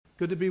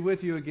Good to be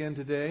with you again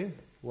today.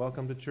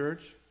 Welcome to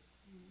church.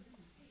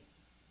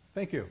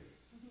 Thank you.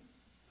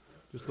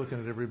 Just looking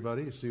at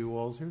everybody to see who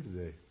all's here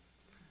today.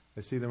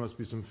 I see there must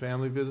be some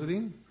family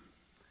visiting,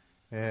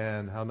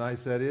 and how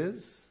nice that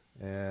is.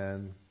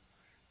 And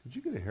did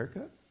you get a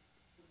haircut?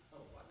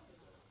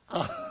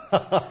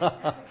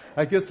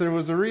 I guess there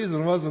was a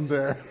reason, wasn't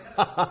there?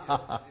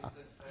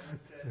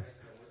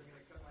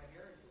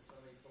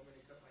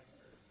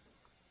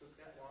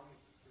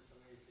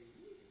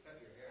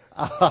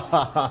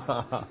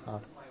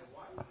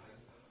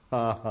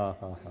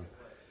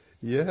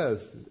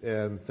 Yes,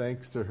 and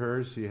thanks to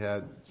her, she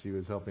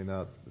was helping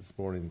out this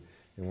morning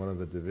in one of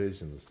the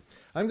divisions.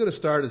 I'm going to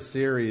start a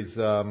series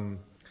that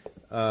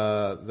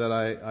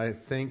I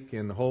think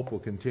and hope will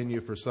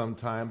continue for some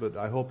time, but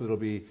I hope it'll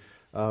be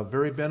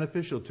very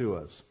beneficial to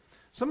us.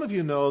 Some of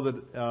you know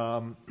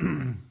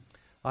that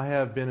I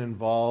have been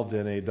involved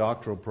in a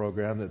doctoral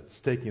program that's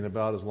taking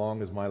about as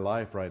long as my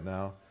life right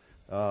now.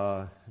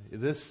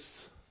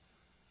 This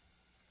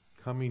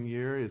coming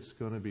year, it's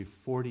going to be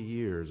 40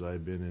 years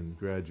I've been in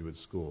graduate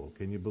school.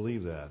 Can you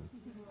believe that?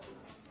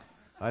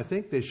 I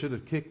think they should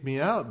have kicked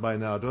me out by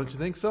now. Don't you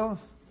think so?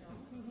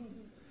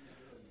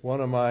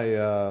 One of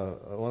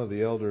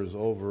the elders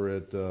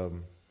over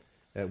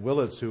at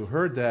Willits who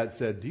heard that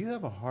said, "Do you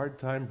have a hard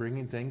time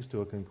bringing things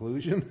to a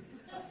conclusion?"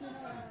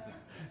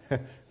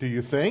 Do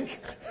you think?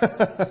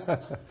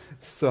 The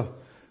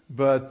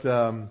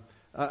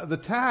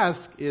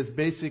task is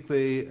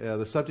basically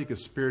the subject of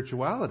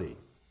spirituality,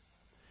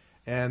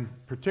 and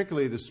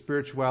particularly the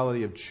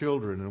spirituality of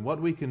children and what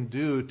we can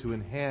do to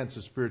enhance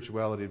the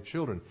spirituality of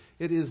children.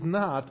 It is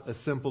not a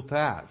simple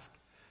task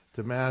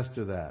to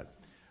master that.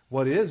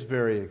 What is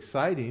very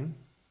exciting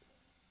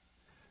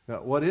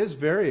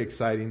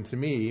to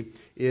me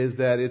is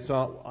that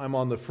I'm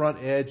on the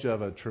front edge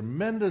of a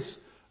tremendous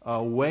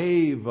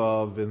wave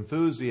of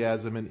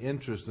enthusiasm and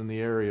interest in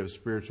the area of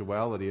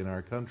spirituality in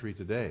our country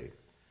today.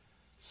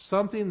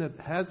 Something that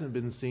hasn't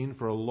been seen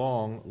for a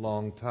long,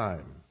 long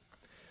time.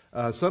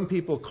 Some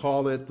people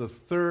call it the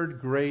Third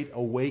Great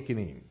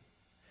Awakening.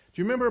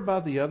 Do you remember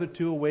about the other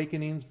two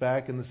awakenings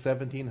back in the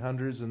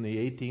 1700s and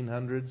the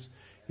 1800s?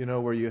 You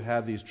know, where you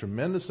had these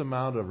tremendous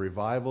amount of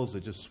revivals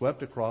that just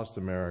swept across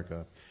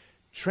America,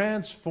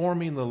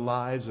 transforming the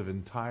lives of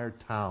entire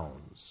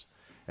towns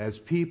as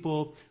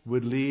people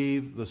would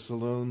leave the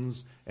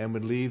saloons and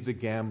would leave the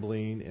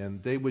gambling,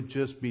 and they would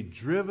just be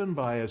driven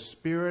by a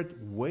spirit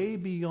way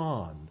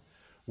beyond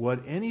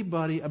what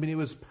anybody, it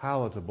was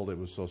palatable, it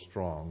was so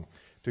strong,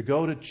 to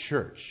go to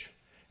church.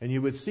 And you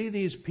would see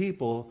these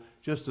people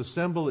just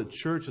assemble at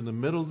church in the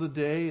middle of the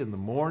day, in the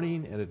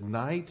morning, and at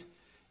night.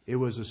 It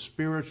was a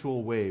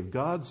spiritual wave.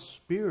 God's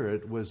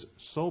Spirit was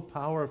so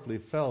powerfully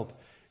felt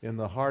in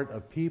the heart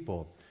of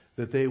people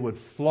that they would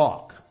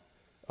flock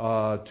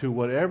to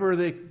whatever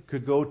they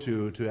could go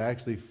to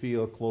actually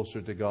feel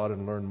closer to God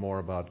and learn more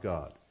about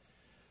God.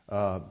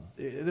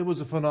 It was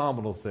a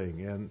phenomenal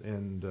thing,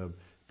 and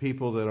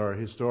people that are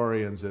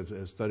historians have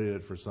studied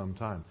it for some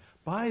time.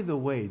 By the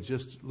way,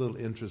 just a little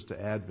interest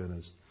to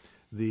Adventists,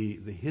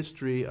 the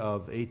history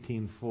of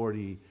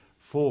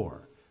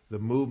 1844, the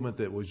movement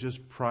that was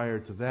just prior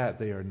to that,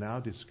 they are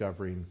now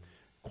discovering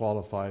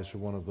qualifies for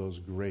one of those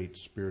great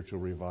spiritual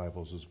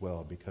revivals as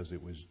well, because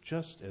it was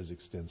just as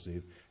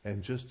extensive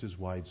and just as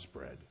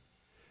widespread.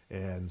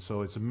 And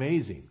so it's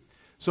amazing.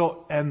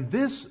 And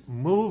this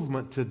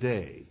movement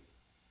today,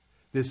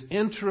 this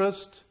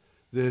interest,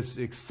 this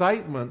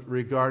excitement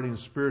regarding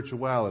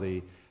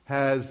spirituality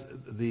has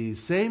the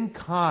same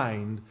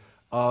kind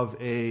of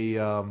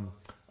an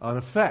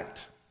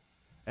effect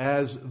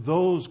as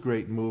those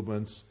great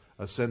movements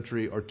a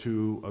century or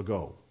two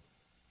ago.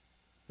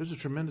 There's a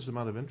tremendous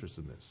amount of interest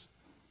in this.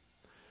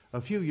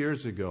 A few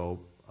years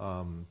ago,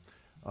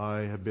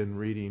 I have been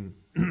reading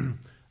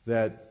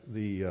that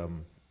the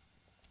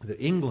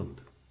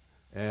England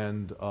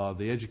and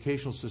the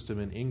educational system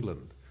in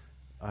England,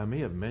 I may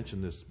have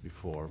mentioned this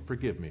before.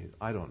 Forgive me,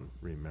 I don't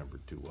remember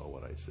too well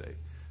what I say.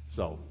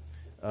 So,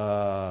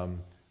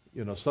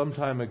 some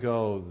time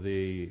ago,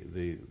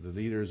 the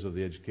leaders of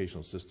the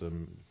educational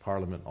system,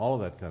 Parliament, all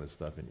of that kind of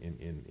stuff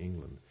in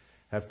England,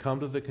 have come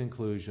to the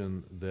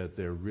conclusion that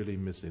they're really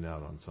missing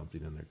out on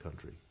something in their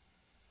country.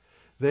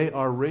 They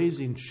are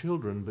raising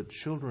children, but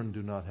children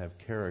do not have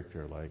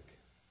character like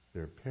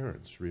their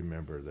parents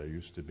remember there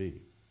used to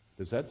be.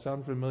 Does that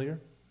sound familiar?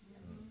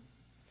 Mm-hmm.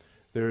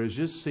 There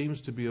just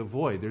seems to be a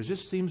void. There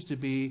just seems to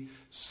be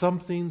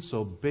something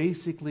so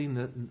basically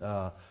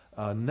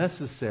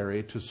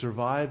necessary to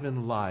survive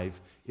in life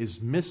is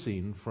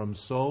missing from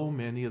so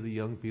many of the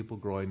young people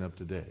growing up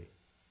today.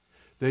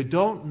 They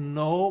don't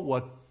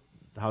know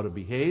how to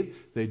behave.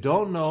 They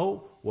don't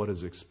know what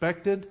is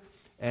expected,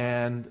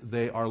 and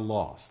they are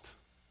lost.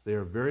 They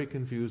are very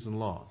confused and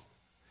lost.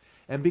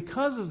 And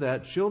because of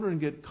that, children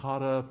get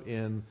caught up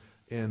in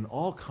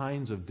all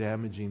kinds of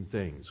damaging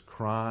things,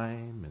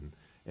 crime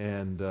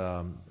and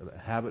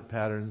habit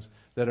patterns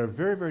that are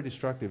very, very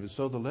destructive. And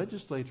so the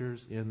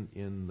legislators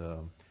in the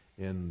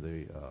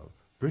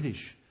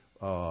British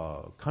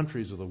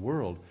countries of the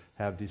world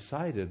have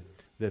decided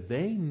that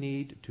they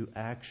need to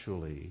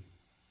actually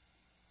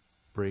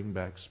bring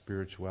back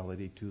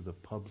spirituality to the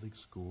public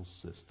school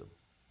system.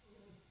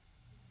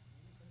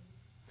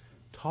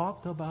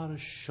 Talk about a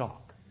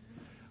shock.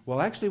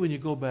 Well, actually, when you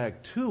go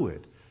back to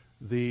it,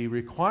 the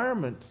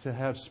requirement to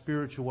have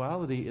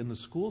spirituality in the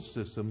school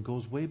system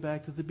goes way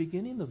back to the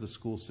beginning of the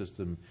school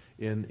system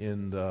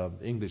in the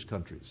English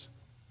countries.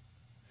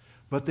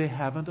 But they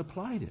haven't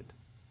applied it.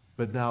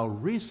 But now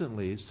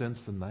recently,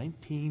 since the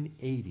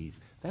 1980s,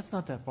 that's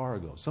not that far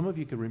ago. Some of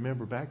you can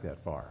remember back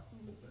that far.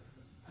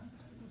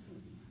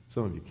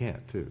 Some of you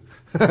can't, too.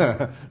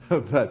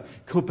 But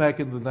go back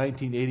in the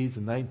 1980s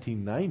and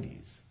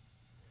 1990s.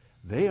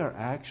 They are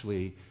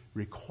actually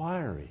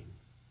requiring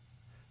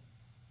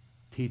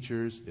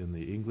teachers in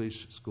the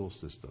English school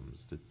systems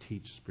to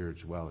teach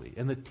spirituality.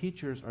 And the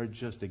teachers are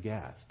just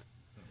aghast.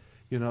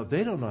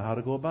 They don't know how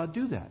to go about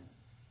do that.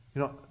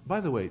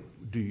 By the way,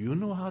 do you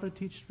know how to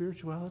teach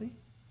spirituality?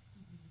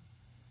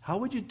 How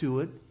would you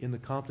do it in the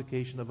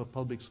complication of a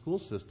public school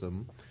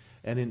system?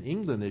 And in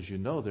England, as you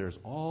know, there's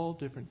all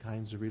different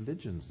kinds of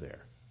religions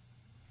there.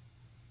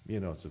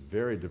 It's a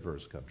very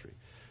diverse country.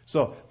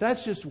 So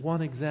that's just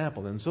one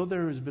example. And so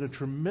there has been a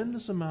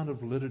tremendous amount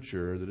of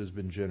literature that has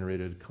been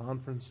generated,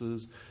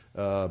 conferences,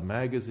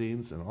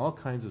 magazines, and all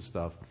kinds of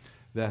stuff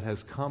that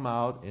has come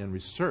out in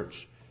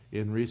research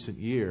in recent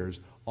years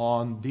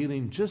on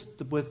dealing just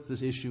with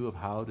this issue of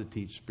how to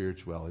teach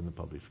spirituality in the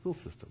public school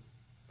system.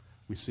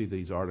 We see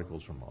these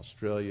articles from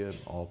Australia and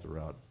all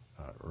throughout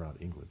around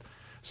England.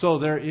 So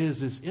there is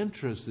this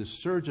interest, this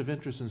surge of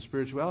interest in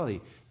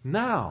spirituality.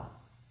 Now,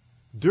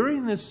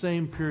 during this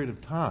same period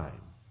of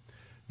time,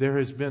 there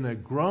has been a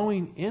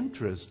growing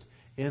interest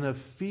in a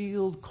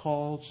field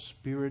called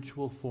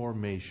spiritual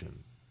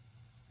formation.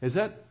 Is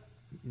that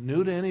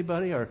new to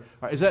anybody, or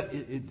is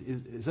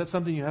that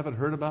something you haven't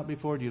heard about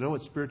before? Do you know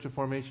what spiritual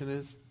formation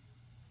is?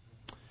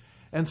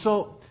 And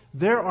so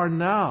there are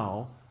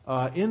now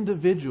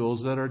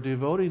individuals that are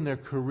devoting their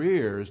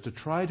careers to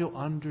try to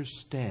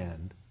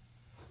understand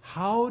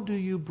how do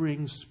you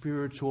bring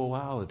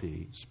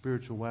spirituality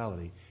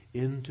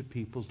into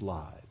people's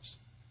lives.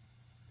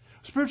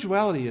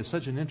 Spirituality is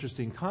such an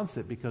interesting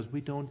concept because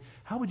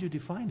how would you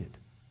define it?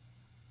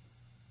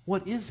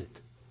 What is it?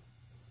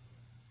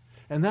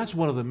 And that's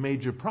one of the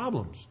major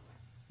problems.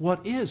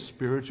 What is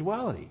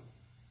spirituality?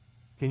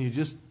 Can you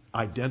just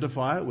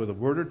identify it with a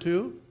word or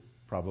two?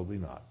 Probably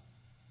not.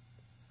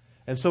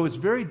 And so it's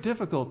very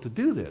difficult to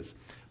do this.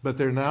 But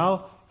there are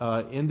now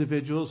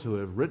individuals who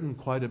have written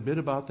quite a bit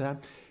about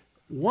that.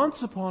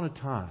 Once upon a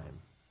time,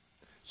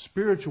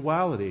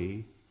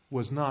 spirituality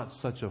was not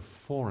such a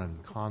foreign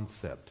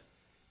concept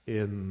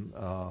in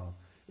our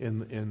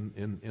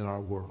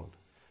world.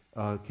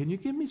 Can you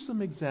give me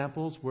some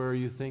examples where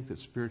you think that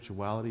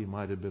spirituality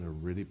might have been a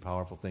really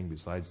powerful thing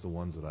besides the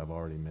ones that I've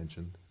already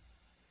mentioned?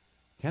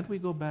 Can't we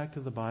go back to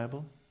the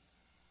Bible?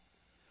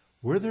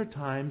 Were there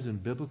times in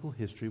biblical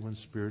history when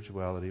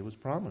spirituality was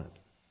prominent?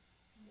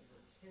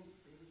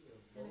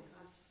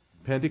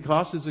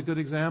 Pentecost is a good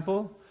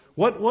example.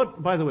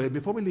 What? By the way,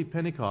 before we leave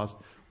Pentecost,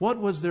 what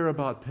was there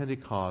about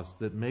Pentecost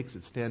that makes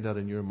it stand out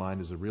in your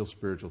mind as a real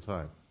spiritual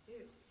time?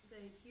 The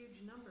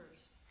huge numbers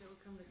that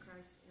would come to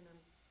Christ in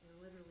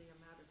literally a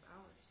matter of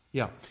hours.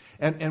 Yeah,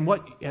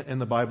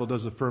 and the Bible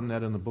does affirm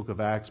that in the book of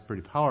Acts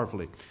pretty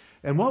powerfully.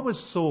 And what was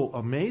so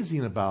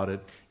amazing about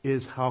it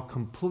is how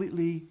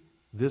completely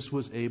this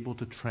was able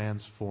to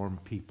transform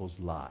people's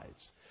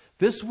lives.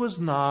 This was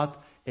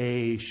not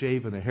a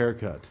shave and a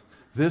haircut.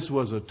 This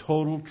was a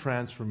total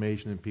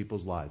transformation in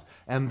people's lives.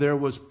 And there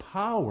was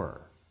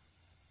power,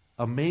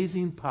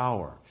 amazing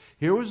power.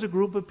 Here was a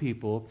group of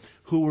people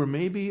who were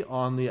maybe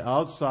on the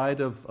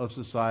outside of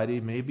society,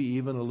 maybe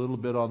even a little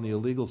bit on the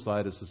illegal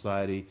side of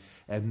society,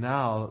 and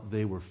now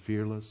they were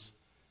fearless,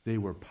 they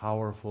were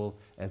powerful,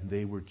 and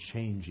they were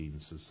changing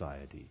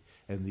society.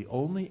 And the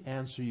only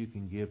answer you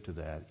can give to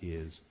that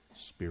is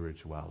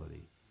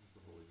spirituality.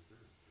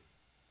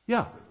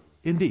 Yeah,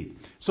 indeed.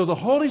 So the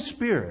Holy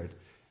Spirit,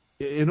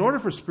 in order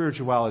for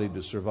spirituality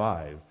to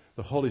survive,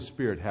 the Holy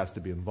Spirit has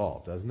to be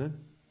involved, doesn't it?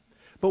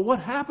 But what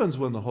happens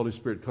when the Holy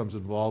Spirit comes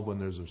involved, when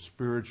there's a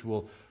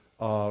spiritual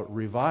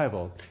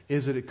revival,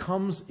 is that it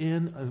comes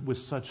in with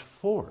such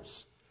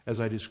force, as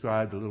I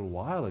described a little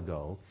while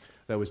ago,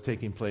 that was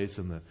taking place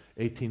in the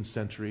 18th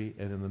century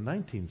and in the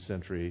 19th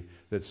century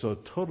that so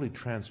totally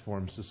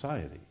transformed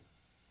society.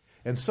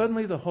 And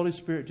suddenly the Holy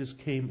Spirit just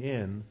came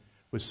in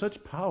with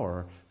such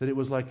power that it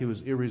was like it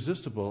was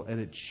irresistible, and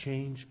it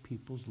changed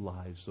people's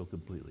lives so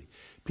completely.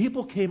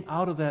 People came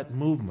out of that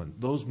movement,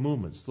 those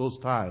movements, those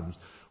times,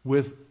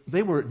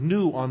 they were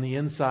new on the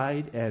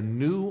inside and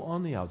new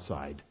on the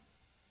outside.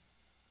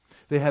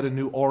 They had a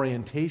new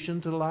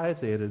orientation to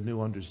life, they had a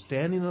new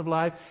understanding of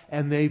life,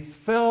 and they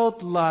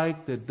felt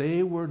like that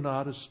they were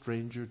not a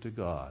stranger to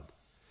God.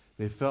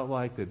 They felt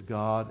like that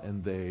God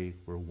and they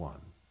were one.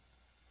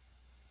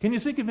 Can you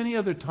think of any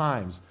other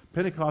times?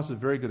 Pentecost is a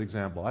very good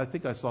example. I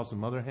think I saw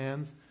some other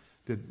hands.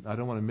 I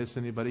don't want to miss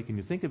anybody. Can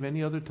you think of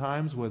any other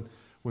times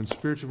when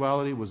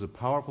spirituality was a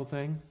powerful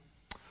thing?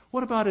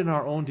 What about in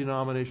our own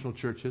denominational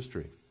church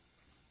history?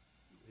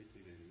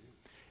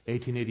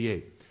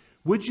 1888.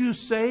 Would you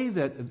say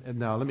that, and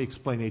now let me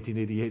explain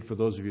 1888 for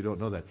those of you who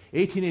don't know that.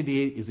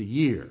 1888 is a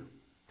year.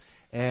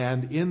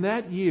 And in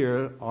that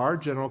year, our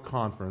general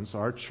conference,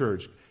 our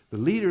church, the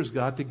leaders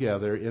got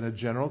together in a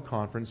general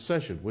conference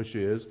session, which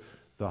is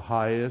the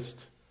highest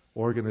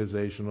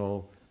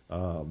organizational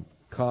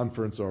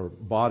conference or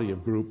body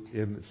of group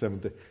in the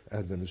Seventh-day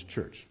Adventist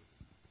Church.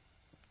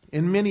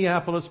 In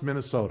Minneapolis,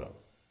 Minnesota.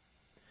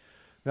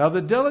 Now,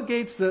 the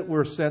delegates that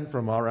were sent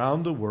from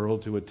around the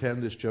world to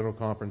attend this general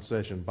conference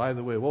session, by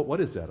the way, what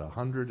is that,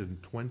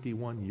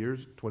 121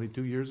 years,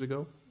 22 years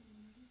ago?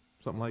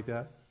 Something like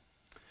that?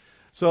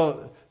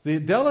 So the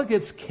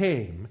delegates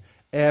came,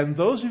 and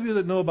those of you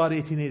that know about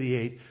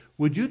 1888,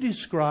 would you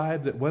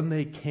describe that when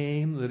they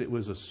came that it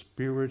was a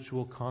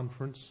spiritual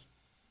conference?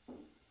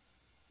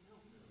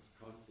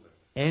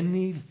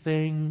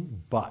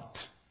 Anything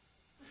but.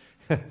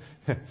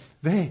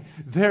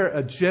 Their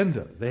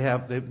agenda,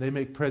 they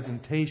make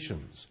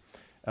presentations,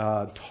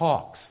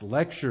 talks,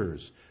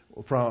 lectures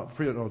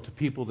to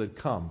people that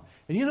come.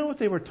 And you know what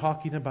they were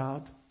talking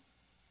about?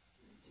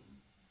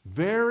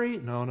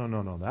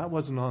 No. That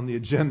wasn't on the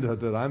agenda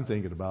that I'm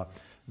thinking about.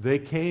 They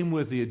came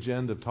with the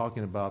agenda of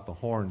talking about the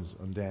horns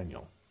on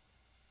Daniel.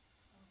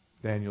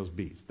 Daniel's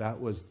beast.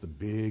 That was the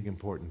big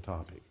important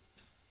topic.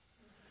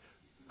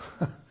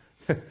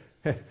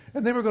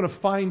 And they were going to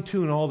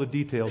fine-tune all the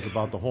details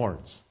about the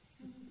horns.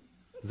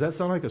 Does that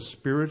sound like a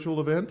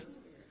spiritual event?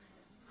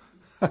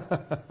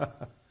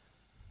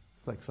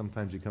 Like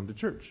sometimes you come to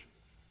church.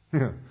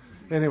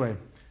 Anyway,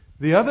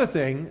 the other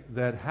thing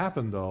that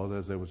happened, though,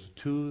 is there was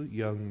two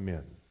young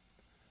men,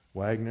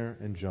 Wagner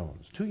and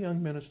Jones, two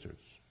young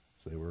ministers.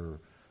 So they were,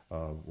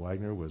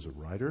 Wagner was a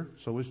writer,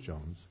 so was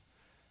Jones.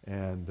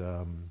 And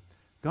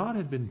God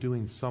had been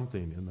doing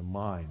something in the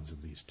minds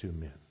of these two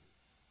men.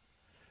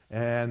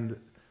 And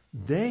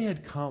they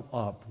had come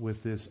up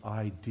with this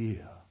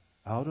idea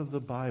out of the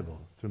Bible,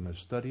 from their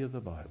study of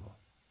the Bible,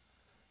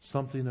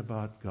 something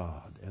about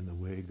God and the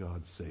way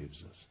God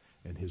saves us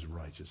and His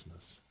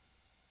righteousness.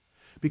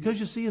 Because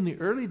you see, in the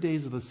early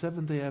days of the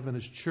Seventh-day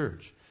Adventist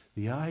Church,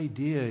 the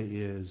idea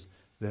is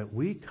that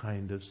we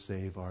kind of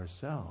save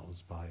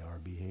ourselves by our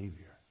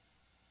behavior.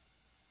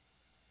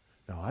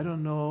 Now, I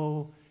don't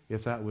know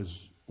if that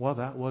was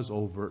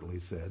overtly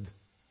said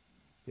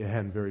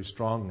and very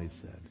strongly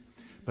said.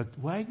 But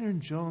Wagner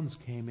and Jones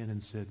came in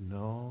and said,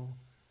 no,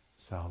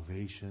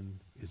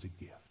 salvation is a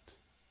gift.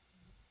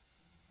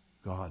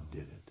 God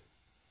did it.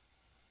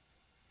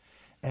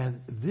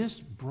 And this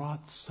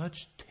brought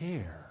such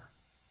tear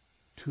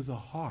to the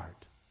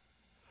heart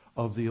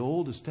of the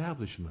old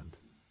establishment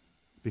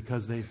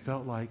because they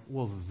felt like,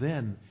 well,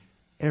 then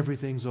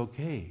everything's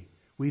okay.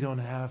 We don't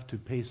have to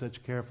pay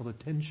such careful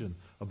attention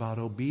about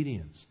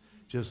obedience.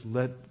 Just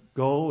let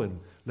go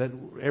and let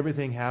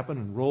everything happen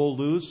and roll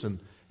loose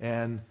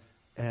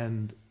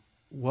and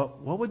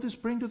what would this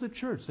bring to the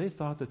church? They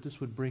thought that this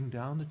would bring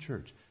down the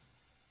church.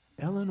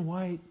 Ellen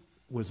White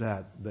was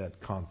at that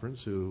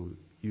conference, who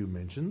you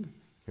mentioned,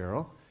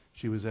 Carol.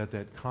 She was at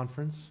that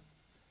conference.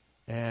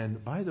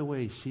 And by the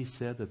way, she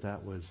said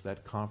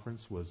that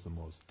conference was the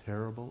most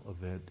terrible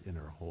event in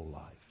her whole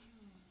life.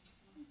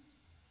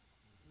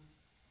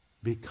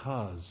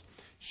 Because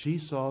she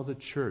saw the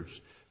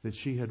church that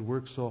she had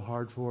worked so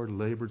hard for,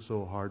 labored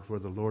so hard for,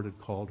 the Lord had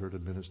called her to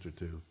minister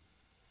to,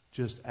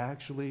 just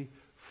actually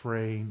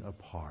fraying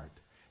apart.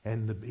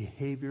 And the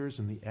behaviors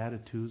and the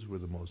attitudes were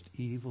the most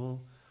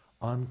evil,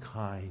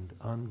 unkind,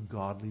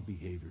 ungodly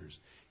behaviors.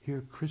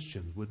 Here,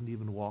 Christians wouldn't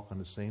even walk on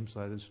the same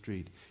side of the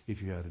street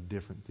if you had a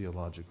different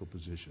theological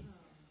position.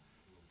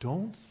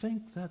 Don't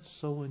think that's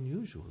so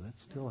unusual. That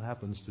still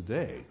happens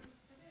today.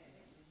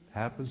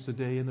 Happens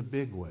today in a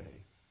big way.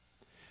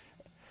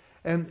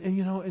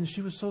 And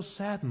she was so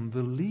saddened.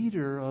 The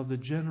leader of the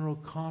General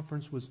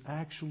Conference was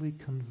actually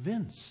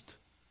convinced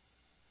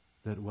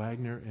that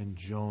Wagner and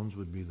Jones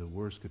would be the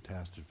worst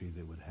catastrophe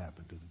that would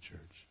happen to the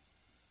church.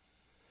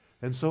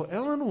 And so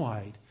Ellen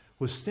White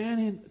was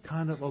standing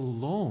kind of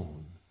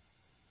alone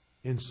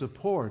in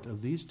support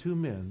of these two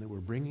men that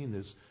were bringing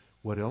this,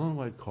 what Ellen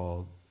White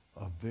called,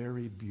 a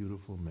very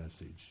beautiful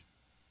message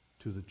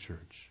to the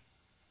church.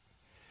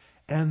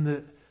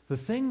 And the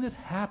thing that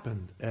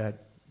happened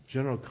at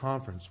General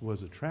Conference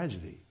was a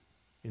tragedy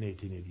in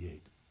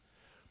 1888.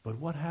 But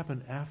what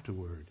happened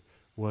afterward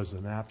was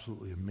an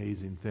absolutely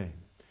amazing thing.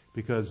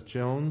 Because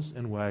Jones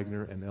and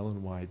Wagner and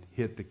Ellen White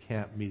hit the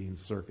camp meeting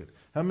circuit.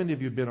 How many of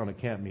you have been on a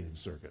camp meeting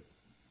circuit?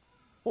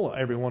 Well,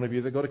 every one of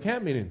you that go to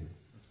camp meeting,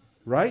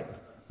 right?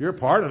 You're a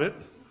part of it.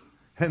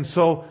 And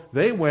so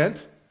they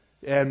went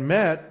and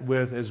met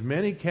with as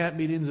many camp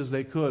meetings as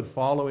they could,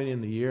 following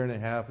in the year and a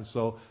half or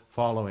so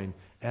following.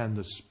 And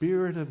the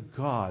Spirit of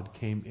God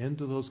came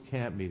into those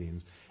camp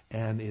meetings,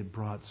 and it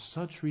brought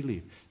such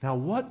relief. Now,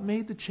 what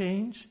made the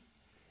change?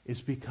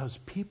 It's because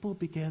people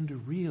began to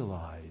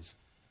realize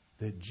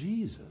that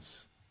Jesus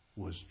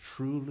was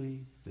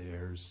truly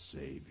their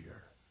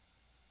Savior.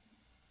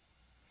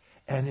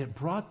 And it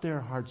brought their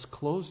hearts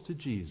close to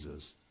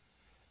Jesus,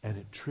 And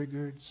it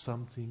triggered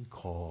something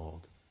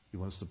called, you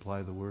want to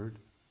supply the word?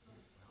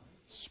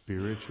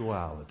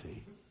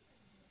 Spirituality.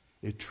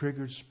 It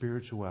triggered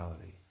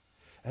spirituality.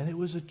 And it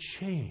was a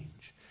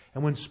change.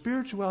 And when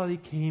spirituality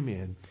came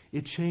in,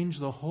 it changed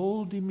the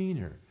whole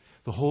demeanor,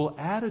 the whole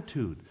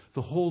attitude,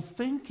 the whole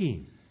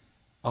thinking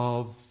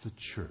of the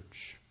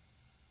church.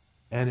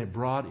 And it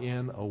brought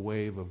in a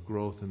wave of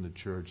growth in the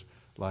church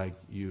like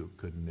you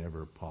could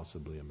never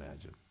possibly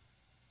imagine.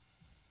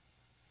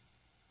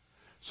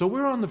 So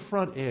we're on the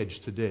front edge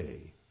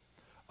today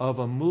of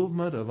a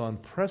movement of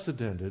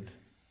unprecedented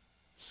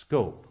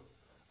scope,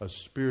 a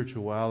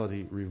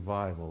spirituality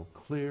revival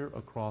clear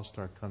across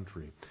our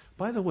country.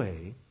 By the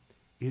way,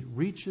 it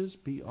reaches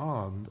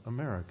beyond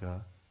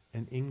America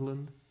and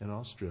England and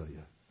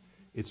Australia.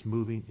 It's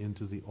moving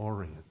into the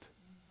Orient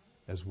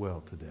as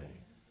well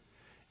today.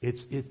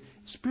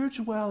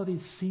 Spirituality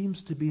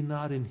seems to be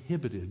not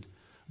inhibited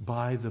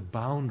by the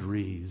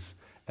boundaries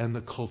and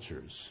the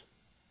cultures,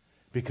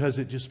 because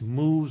it just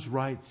moves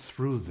right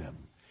through them.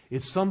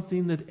 It's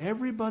something that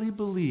everybody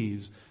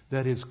believes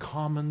that is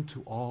common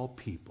to all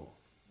people.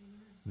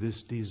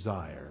 This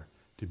desire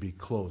to be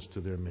close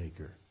to their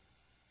Maker.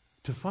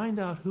 To find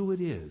out who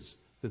it is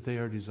that they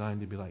are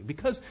designed to be like.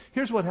 Because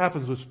here's what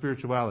happens with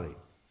spirituality.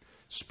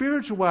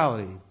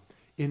 Spirituality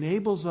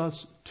enables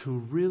us to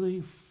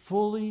really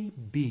fully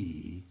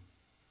be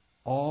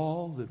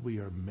all that we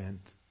are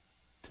meant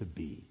to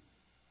be.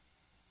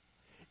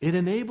 It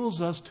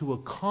enables us to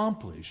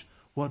accomplish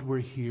what we're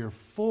here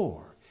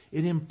for.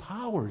 It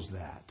empowers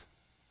that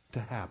to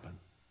happen.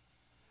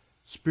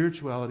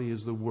 Spirituality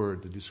is the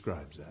word that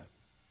describes that.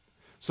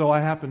 So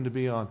I happen to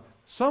be on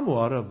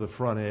somewhat of the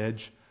front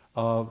edge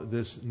of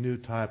this new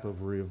type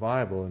of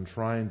revival and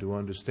trying to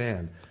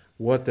understand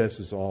what this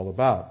is all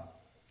about.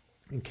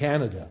 In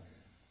Canada,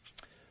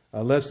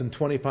 less than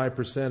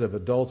 25% of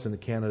adults in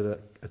Canada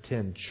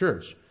attend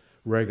church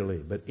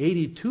regularly, but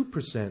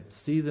 82%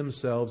 see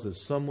themselves as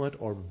somewhat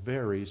or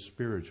very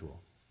spiritual.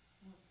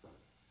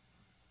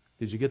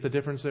 Did you get the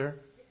difference there?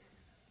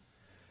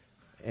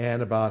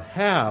 And about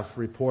half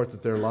report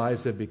that their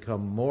lives have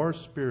become more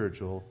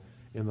spiritual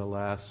in the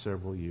last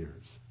several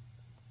years.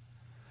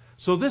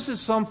 So this is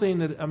something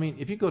that,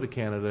 if you go to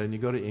Canada and you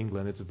go to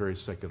England, it's a very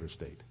secular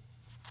state.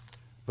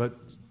 But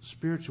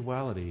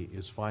spirituality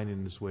is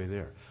finding its way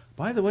there.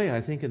 By the way,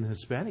 I think in the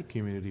Hispanic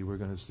community we're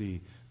going to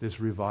see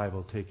this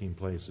revival taking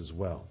place as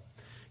well.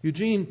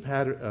 Eugene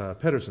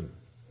Peterson,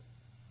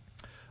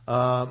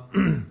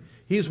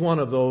 he's one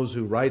of those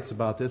who writes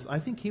about this. I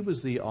think he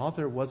was the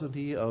author, wasn't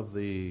he, of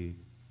the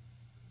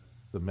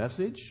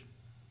Message,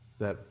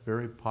 that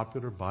very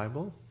popular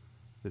Bible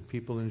that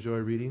people enjoy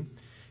reading.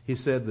 He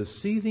said, the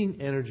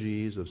seething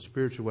energies of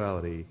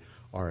spirituality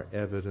are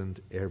evident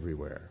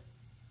everywhere.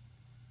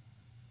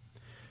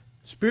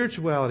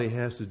 Spirituality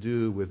has to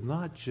do with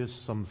not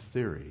just some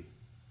theory.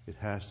 It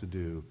has to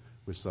do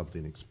with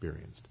something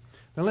experienced.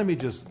 Now let me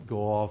just go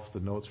off the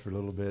notes for a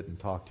little bit and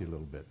talk to you a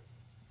little bit.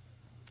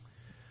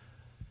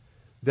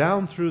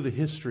 Down through the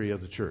history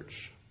of the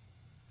church,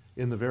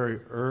 in the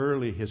very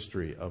early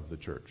history of the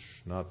church,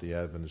 not the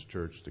Adventist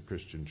church, the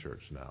Christian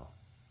church now,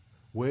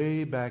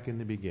 way back in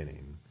the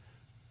beginning,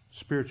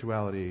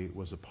 spirituality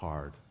was a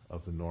part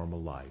of the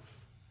normal life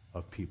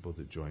of people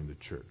that joined the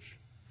church.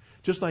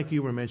 Just like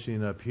you were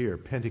mentioning up here,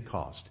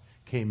 Pentecost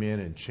came in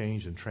and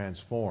changed and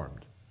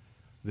transformed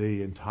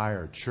the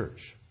entire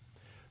church.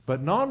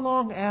 But not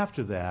long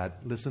after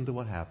that, listen to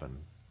what happened,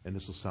 and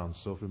this will sound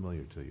so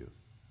familiar to you.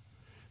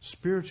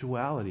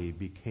 Spirituality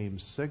became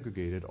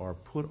segregated or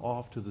put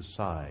off to the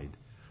side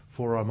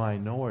for a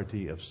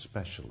minority of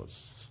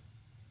specialists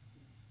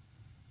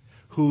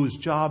whose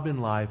job in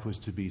life was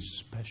to be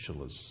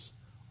specialists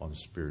on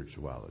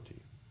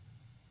spirituality.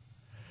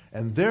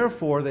 And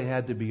therefore they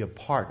had to be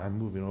apart. I'm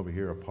moving over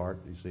here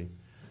apart, you see.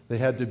 They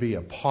had to be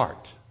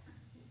apart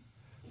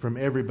from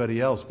everybody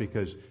else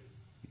because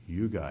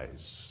you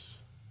guys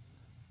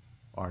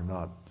are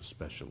not the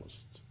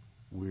specialists.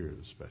 We're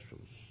the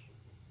specialists.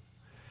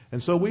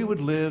 And so we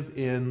would live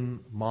in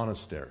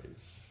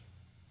monasteries.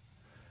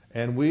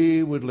 And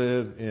we would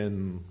live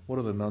in, what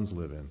do the nuns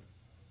live in?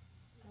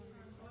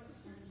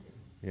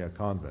 Yeah,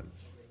 convents.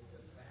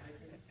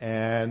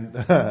 And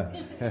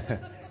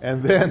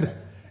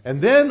and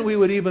then we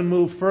would even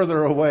move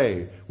further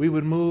away. We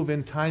would move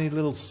in tiny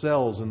little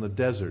cells in the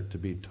desert to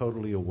be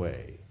totally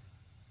away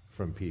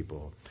from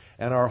people.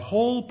 And our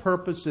whole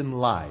purpose in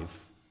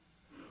life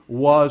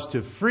was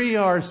to free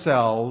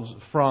ourselves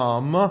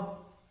from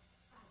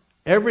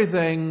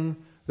everything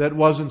that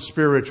wasn't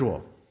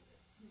spiritual.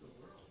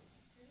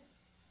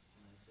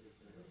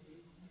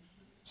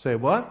 Say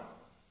what?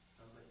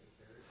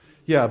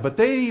 Yeah, but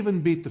they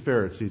even beat the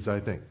Pharisees, I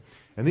think.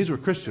 And these were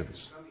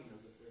Christians.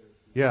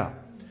 Yeah.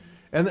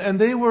 And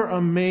they were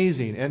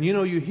amazing. And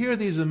you hear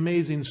these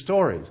amazing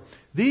stories.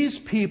 These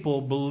people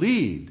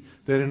believed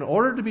that in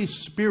order to be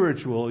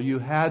spiritual, you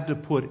had to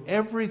put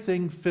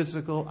everything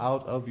physical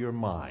out of your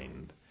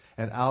mind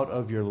and out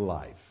of your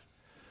life.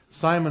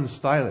 Simon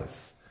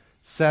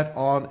sat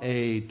on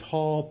a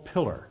tall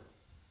pillar.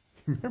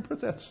 Remember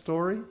that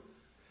story?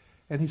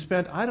 And he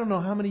spent I don't know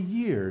how many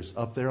years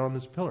up there on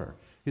this pillar.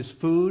 His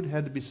food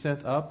had to be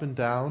sent up and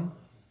down,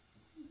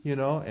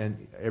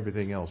 and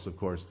everything else, of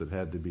course, that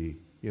had to be,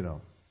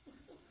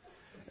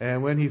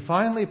 And when he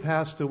finally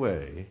passed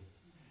away,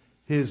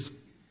 his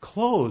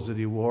clothes that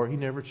he wore, he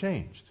never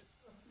changed.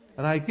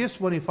 And I guess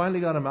when he finally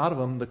got them out of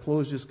him, the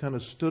clothes just kind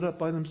of stood up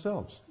by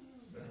themselves.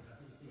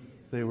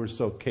 They were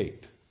so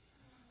caked,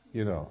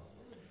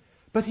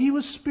 But he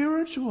was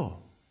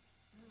spiritual.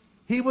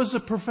 He was a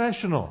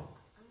professional.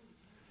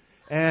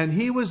 And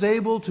he was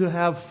able to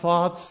have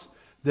thoughts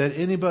that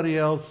anybody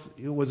else,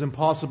 it was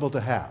impossible to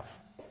have.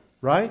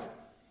 Right?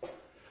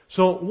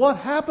 So what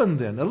happened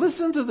then? Now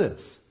listen to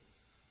this.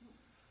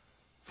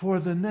 For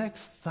the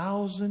next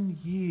 1,000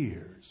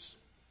 years,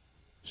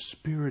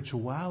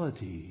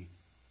 spirituality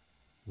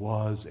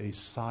was a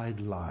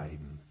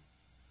sideline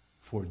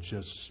for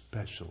just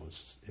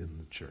specialists in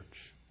the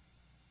church.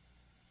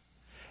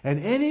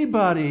 And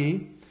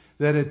anybody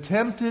that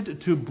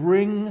attempted to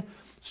bring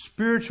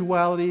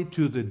spirituality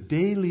to the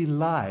daily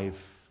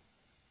life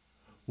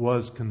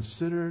was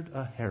considered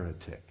a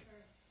heretic.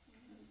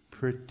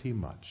 Pretty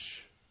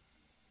much.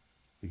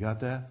 You got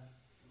that?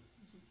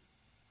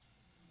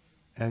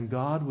 And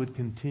God would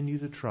continue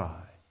to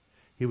try.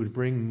 He would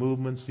bring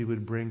movements. He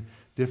would bring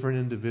different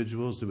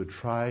individuals that would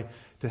try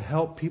to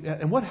help people.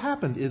 And what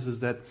happened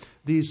is that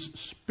these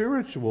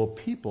spiritual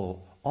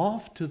people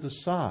off to the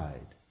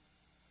side,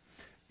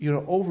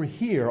 over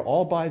here,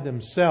 all by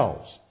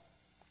themselves,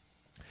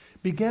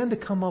 began to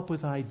come up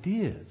with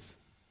ideas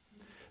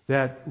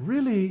that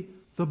really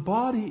the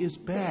body is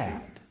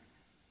bad.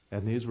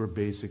 And these were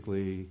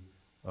basically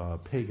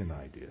pagan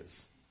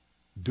ideas.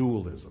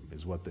 Dualism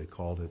is what they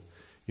called it.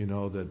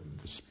 That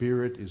the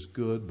spirit is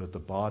good, but the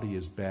body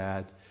is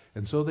bad.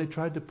 And so they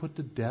tried to put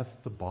to death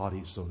the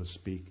body, so to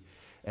speak.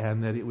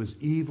 And that it was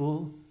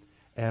evil.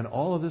 And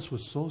all of this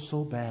was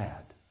so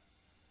bad.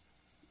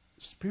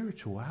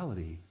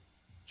 Spirituality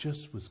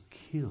just was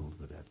killed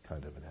with that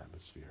kind of an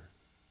atmosphere.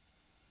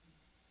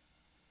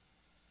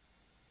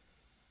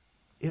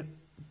 It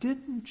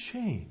didn't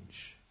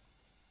change,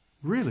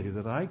 really,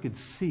 that I could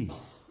see.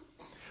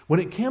 When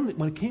it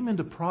came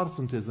into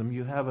Protestantism,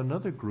 you have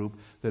another group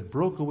that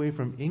broke away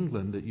from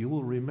England that you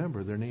will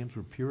remember. Their names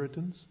were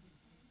Puritans.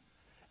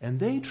 And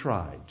they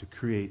tried to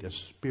create a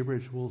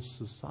spiritual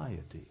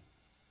society.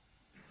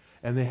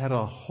 And they had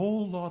a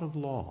whole lot of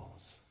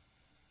laws.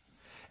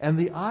 And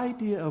the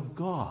idea of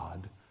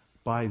God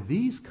by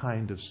these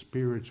kind of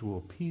spiritual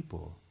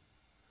people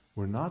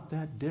were not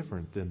that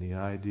different than the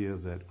idea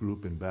of that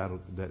group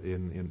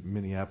in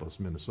Minneapolis,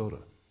 Minnesota,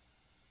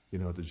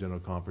 at the General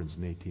Conference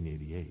in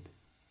 1888.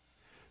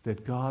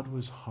 That God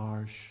was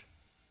harsh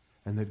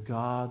and that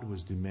God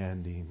was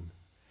demanding.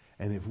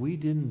 And if we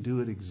didn't do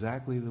it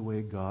exactly the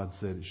way God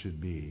said it should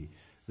be,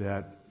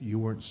 that you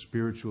weren't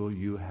spiritual,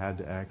 you had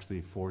to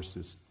actually force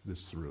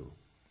this through.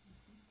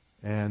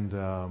 And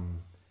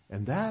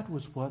that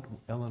was what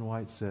Ellen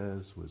White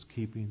says was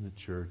keeping the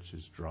church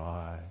as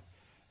dry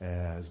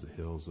as the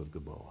hills of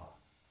Gilboa.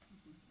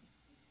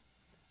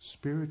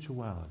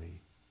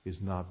 Spirituality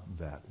is not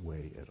that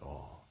way at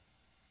all.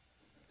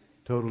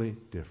 Totally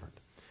different.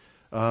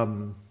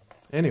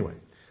 Anyway,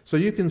 so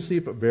you can see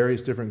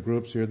various different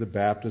groups here, the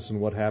Baptists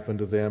and what happened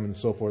to them and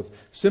so forth,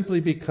 simply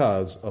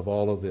because of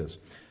all of this.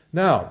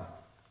 Now,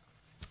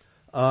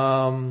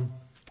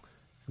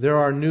 there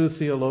are new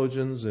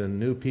theologians and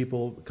new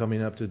people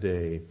coming up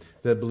today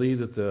that believe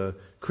that the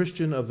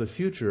Christian of the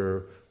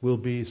future will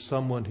be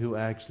someone who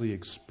actually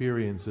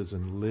experiences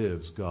and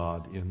lives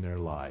God in their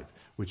life,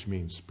 which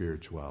means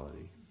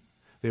spirituality.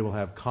 They will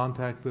have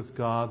contact with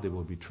God. They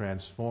will be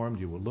transformed.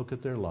 You will look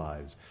at their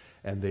lives,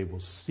 and they will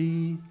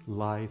see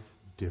life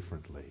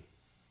differently.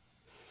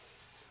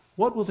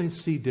 What will they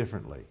see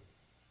differently?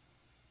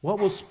 What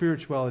will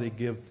spirituality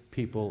give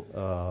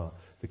people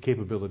the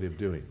capability of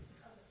doing?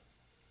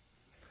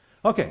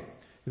 Okay,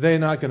 they're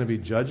not going to be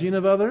judging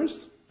of others.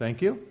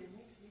 Thank you. It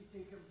makes me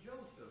think of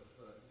Joseph.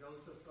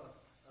 Joseph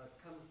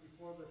comes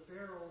before the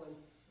Pharaoh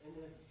and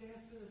says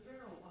to the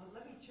Pharaoh,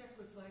 let me check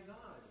with my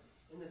God.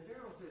 And the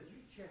Pharaoh says, you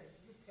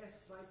test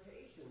my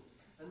patience.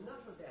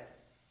 Enough of that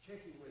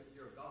checking with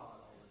your God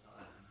all the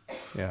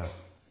time. Yeah.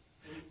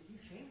 And you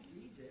can't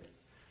read this.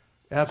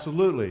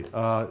 Absolutely.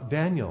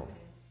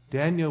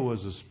 Daniel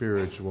was a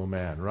spiritual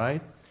man,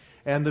 right?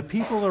 And the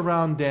people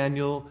around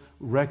Daniel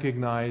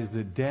recognized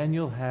that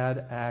Daniel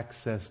had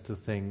access to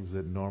things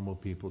that normal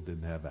people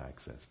didn't have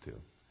access to.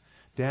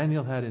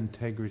 Daniel had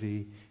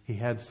integrity. He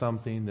had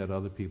something that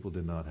other people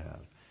did not have.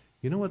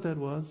 You know what that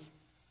was?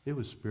 It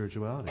was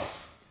spirituality.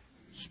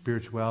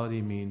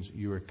 Spirituality means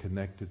you are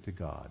connected to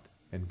God,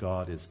 and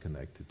God is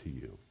connected to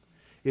you.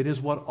 It is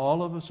what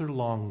all of us are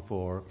longing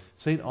for.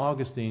 St.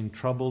 Augustine,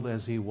 troubled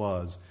as he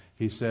was,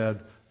 he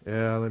said,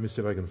 let me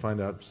see if I can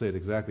say it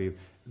exactly,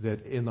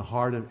 that in the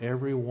heart of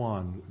every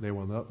one, they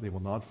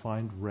will not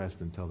find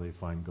rest until they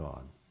find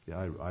God.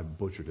 Yeah, I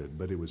butchered it,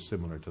 but it was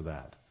similar to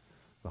that.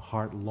 The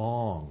heart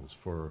longs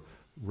for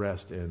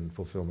rest and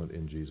fulfillment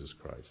in Jesus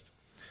Christ.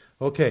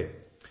 Okay.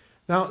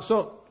 Now,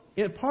 so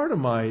in part of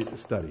my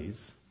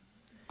studies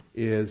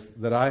is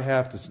that I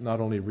have to not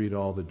only read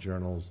all the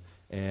journals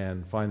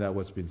and find out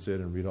what's been said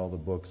and read all the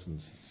books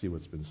and see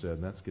what's been said,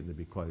 and that's getting to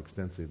be quite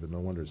extensive, and no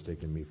wonder it's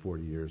taken me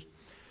 40 years.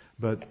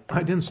 But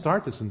I didn't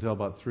start this until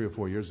about 3 or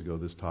 4 years ago,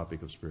 this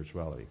topic of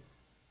spirituality.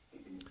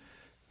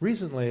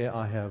 Recently,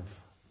 I have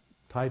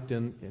typed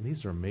in, and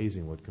these are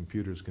amazing what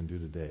computers can do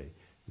today.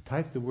 You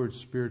type the word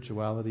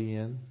spirituality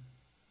in,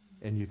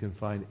 and you can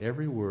find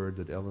every word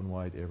that Ellen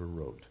White ever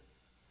wrote.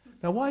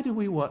 Now, why do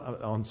we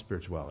want on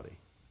spirituality?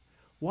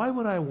 Why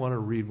would I want to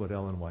read what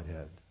Ellen White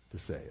had to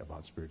say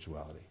about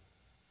spirituality?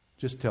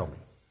 Just tell me.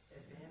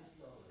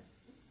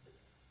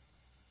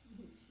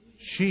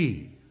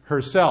 She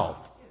herself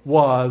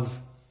was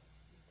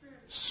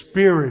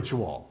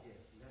spiritual.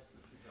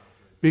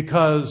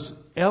 Because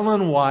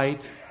Ellen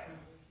White,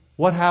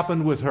 what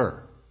happened with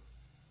her?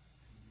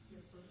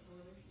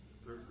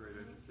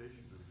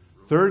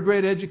 Third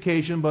grade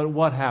education, but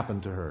what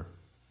happened to her?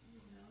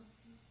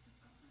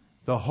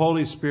 The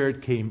Holy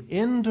Spirit came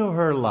into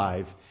her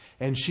life,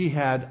 and she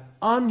had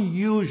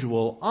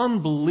unusual,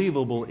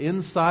 unbelievable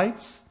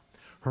insights.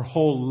 Her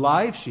whole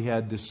life, she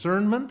had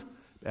discernment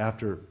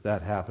after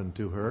that happened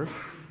to her.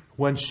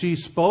 When she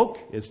spoke,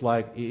 it's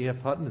like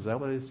E.F. Hutton, is that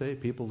what they say?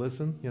 People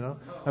listen, you know?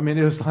 I mean,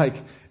 it was like,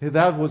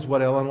 that was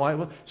what Ellen White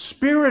was.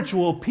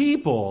 Spiritual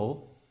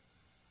people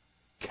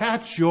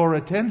catch your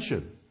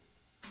attention.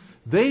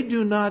 They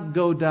do not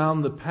go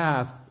down the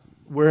path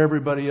where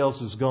everybody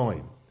else is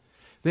going.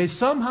 They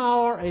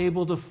somehow are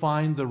able to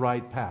find the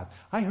right path.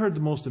 I heard the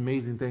most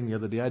amazing thing the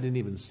other day. I didn't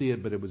even see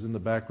it, but it was in the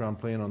background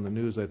playing on the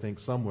news, I think,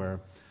 somewhere,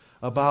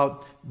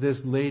 about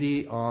this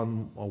lady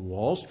on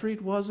Wall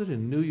Street, was it,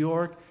 in New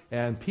York?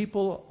 And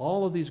people,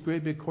 all of these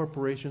great big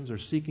corporations are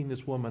seeking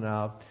this woman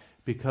out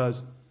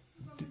because...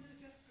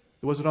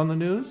 Was it on the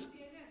news?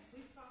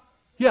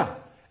 Yeah.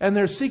 And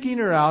they're seeking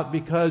her out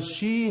because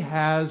she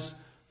has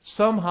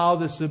somehow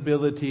this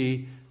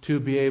ability to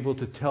be able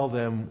to tell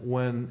them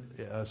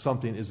when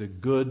something is a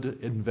good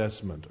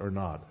investment or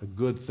not, a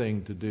good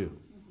thing to do.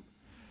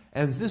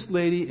 And this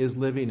lady is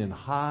living in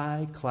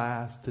high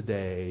class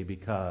today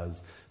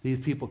because these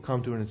people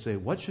come to her and say,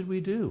 what should we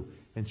do?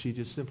 And she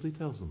just simply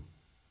tells them.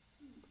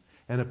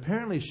 And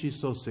apparently she's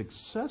so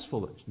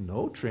successful,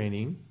 no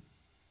training,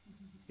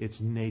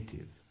 it's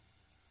native.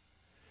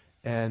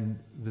 And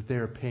that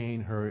they're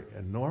paying her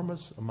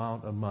enormous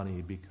amount of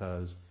money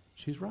because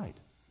she's right.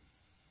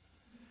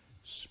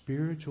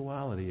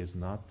 Spirituality is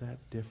not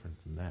that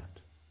different than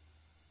that.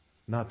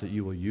 Not that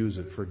you will use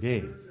it for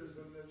gain.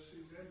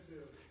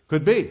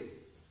 Could be.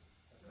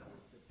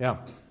 Yeah,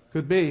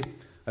 could be.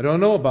 I don't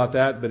know about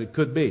that, but it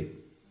could be.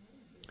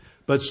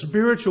 But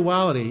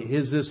spirituality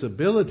is this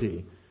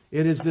ability.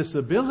 It is this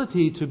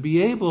ability to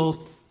be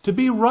able to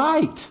be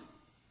right.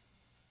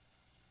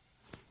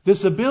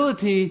 This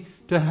ability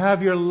to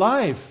have your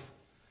life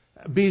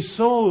be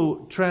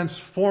so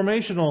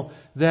transformational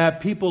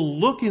that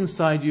people look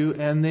inside you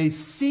and they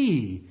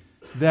see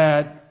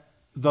that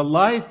the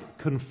life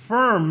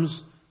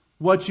confirms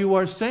what you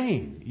are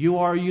saying. You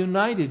are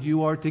united.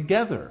 You are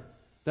together.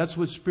 That's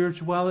what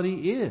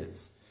spirituality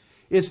is.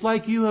 It's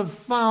like you have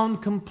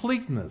found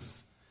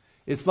completeness.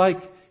 It's like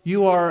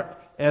you are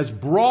as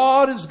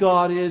broad as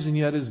God is and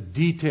yet as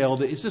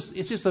detailed. It's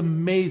just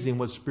amazing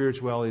what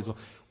spirituality is.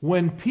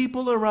 When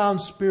people are around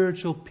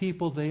spiritual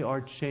people, they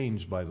are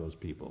changed by those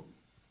people.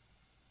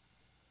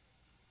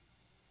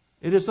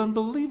 It is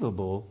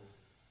unbelievable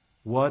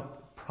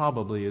what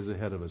probably is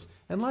ahead of us.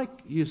 And like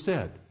you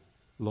said,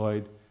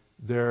 Lloyd,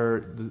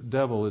 the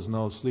devil is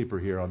no sleeper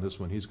here on this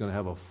one. He's going to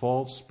have a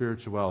false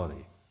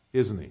spirituality,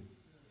 isn't he?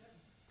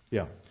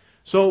 Yeah.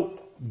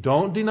 So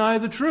don't deny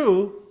the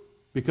true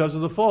because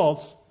of the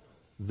false.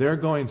 They're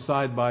going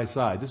side by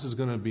side. This is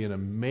going to be an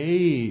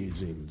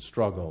amazing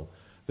struggle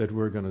that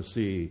we're going to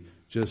see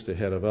just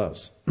ahead of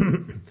us.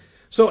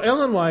 So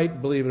Ellen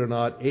White, believe it or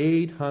not,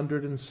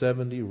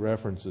 870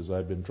 references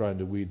I've been trying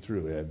to weed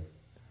through, Ed.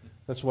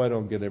 That's why I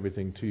don't get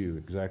everything to you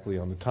exactly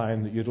on the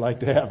time that you'd like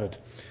to have it.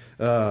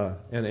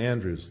 And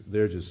Andrews,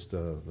 they're just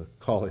the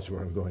college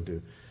where I'm going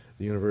to,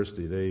 the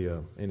university.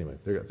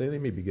 They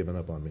may be giving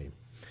up on me.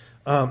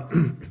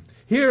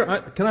 Here,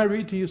 can I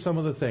read to you some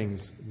of the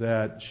things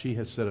that she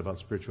has said about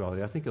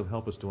spirituality? I think it'll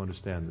help us to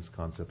understand this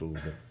concept a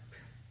little bit.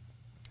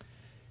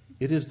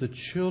 It is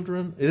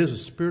a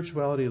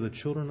spirituality of the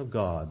children of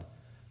God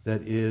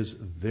that is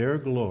their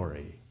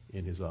glory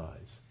in His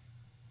eyes.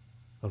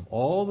 Of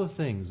all the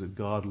things that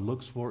God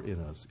looks for in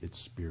us, it's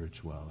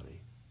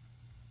spirituality.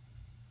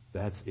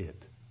 That's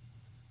it.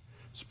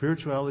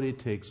 Spirituality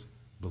takes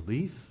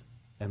belief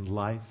and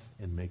life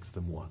and makes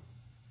them one.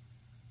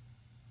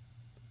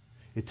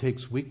 It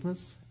takes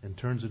weakness and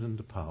turns it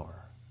into power.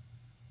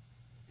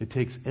 It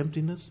takes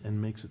emptiness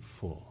and makes it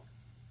full.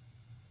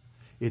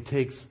 It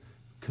takes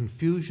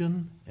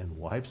confusion and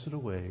wipes it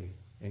away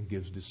and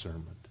gives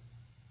discernment.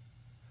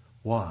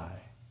 Why?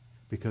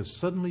 Because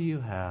suddenly you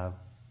have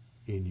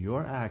in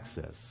your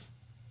access,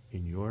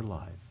 in your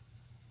life,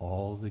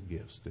 all the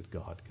gifts that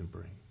God can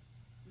bring.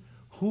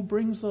 Who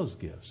brings those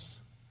gifts?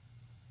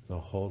 The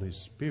Holy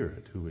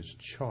Spirit, who is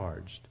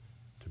charged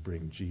to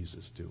bring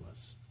Jesus to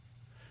us.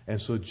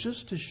 And so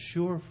just as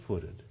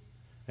sure-footed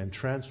and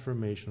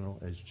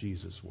transformational as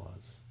Jesus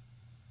was,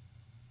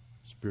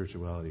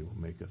 spirituality will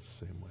make us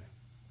the same way.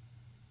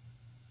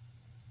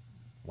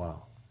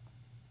 Wow.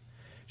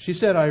 She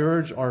said, I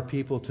urge our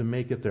people to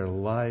make it their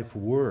life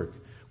work.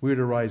 We are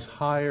to rise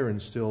higher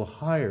and still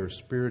higher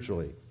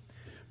spiritually.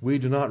 We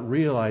do not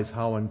realize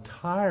how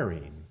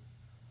untiring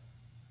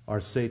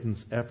are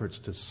Satan's efforts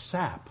to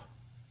sap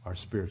our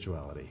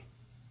spirituality.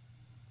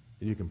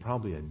 And you can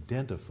probably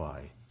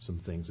identify some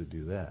things that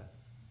do that.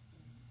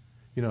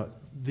 You know,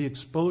 the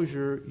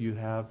exposure you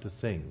have to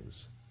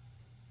things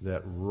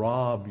that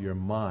rob your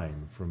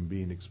mind from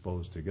being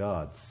exposed to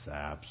God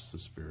saps the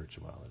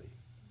spirituality.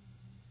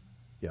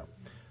 Yeah.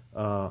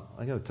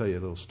 I got to tell you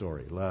a little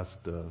story.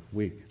 Last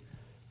week,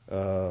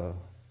 while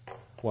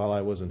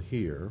I wasn't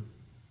here,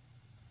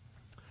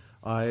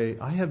 I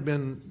have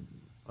been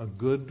a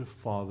good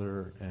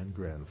father and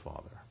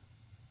grandfather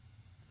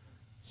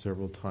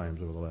several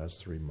times over the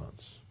last 3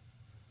 months.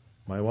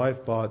 My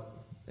wife bought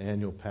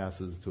annual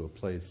passes to a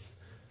place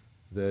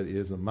that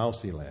is a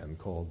mousy land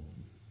called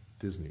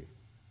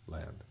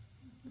Disneyland.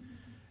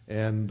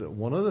 And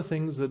one of the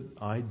things that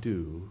I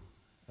do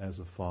as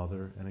a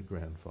father and a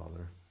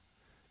grandfather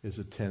is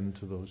attend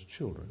to those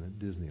children at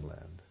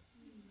Disneyland.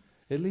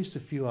 At least a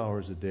few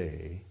hours a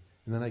day,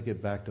 and then I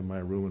get back to my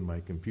room and my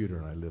computer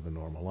and I live a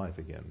normal life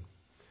again.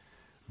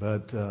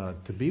 But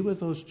to be with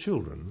those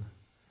children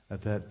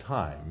at that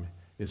time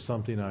is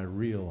something I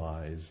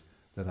realize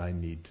that I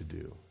need to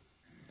do.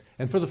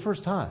 And for the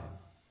first time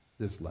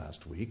this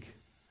last week,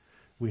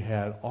 we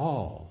had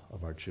all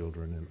of our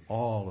children and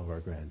all of our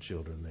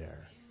grandchildren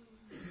there.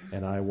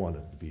 And I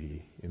wanted to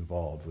be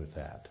involved with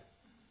that.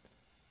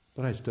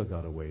 But I still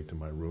got away to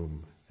my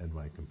room and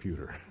my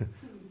computer.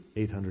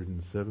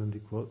 870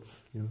 quotes,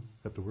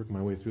 have to work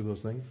my way through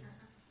those things.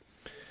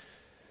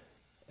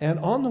 And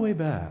on the way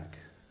back,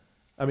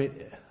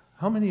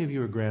 how many of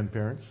you are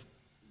grandparents?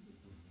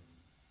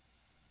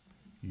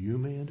 You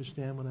may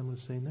understand what I'm going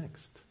to say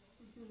next.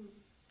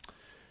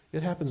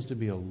 It happens to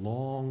be a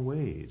long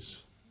ways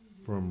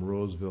from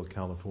Roseville,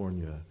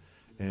 California,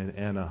 and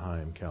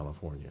Anaheim,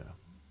 California.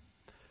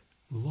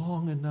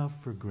 Long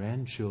enough for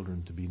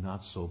grandchildren to be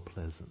not so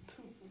pleasant.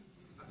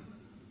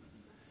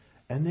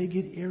 And they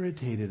get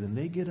irritated and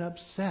they get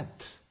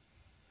upset.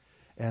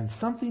 And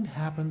something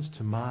happens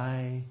to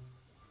my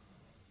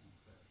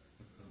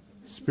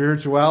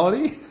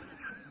spirituality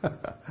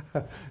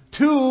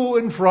to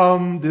and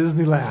from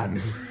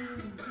Disneyland.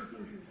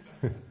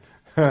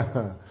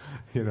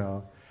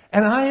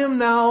 And I am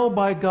now,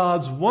 by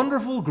God's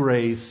wonderful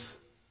grace,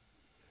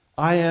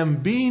 I am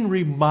being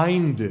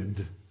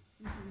reminded,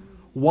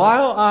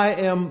 while I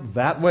am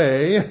that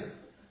way,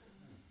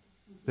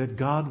 that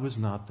God was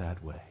not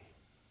that way.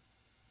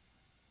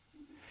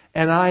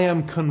 And I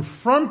am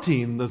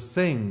confronting the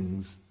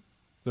things,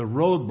 the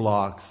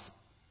roadblocks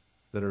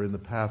that are in the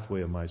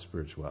pathway of my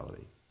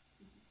spirituality.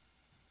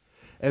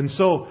 And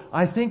so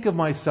I think of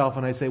myself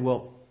and I say,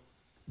 well,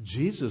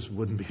 Jesus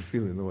wouldn't be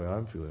feeling the way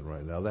I'm feeling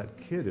right now. That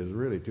kid is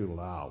really too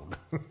loud,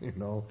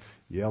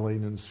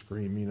 yelling and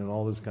screaming and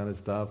all this kind of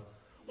stuff.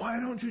 Why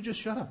don't you just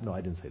shut up? No,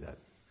 I didn't say that.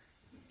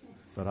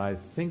 But I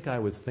think I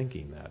was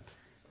thinking that,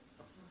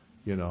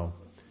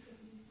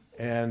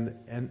 And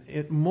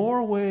in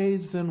more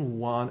ways than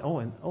one.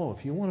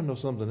 If you want to know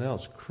something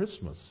else,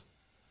 Christmas.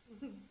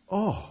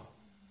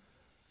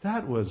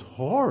 That was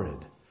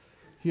horrid.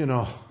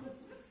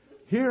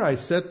 Here I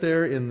sat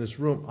there in this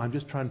room. I'm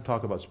just trying to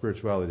talk about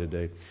spirituality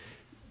today.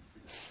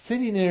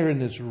 Sitting there in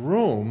this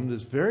room,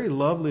 this very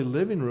lovely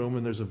living room,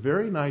 and there's a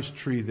very nice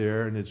tree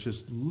there, and it's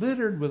just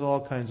littered with all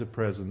kinds of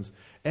presents.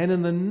 And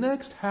in the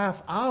next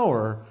half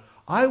hour,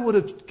 I would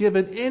have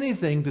given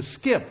anything to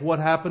skip what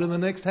happened in the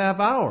next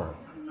half hour.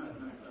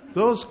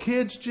 Those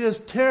kids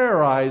just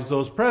terrorized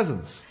those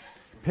presents.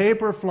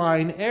 Paper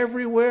flying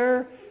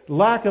everywhere,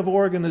 lack of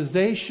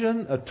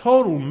organization, a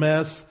total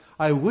mess.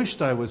 I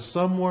wished I was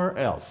somewhere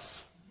else.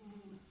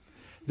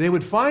 They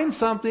would find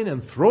something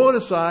and throw it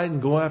aside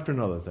and go after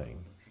another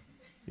thing,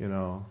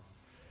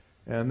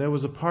 And there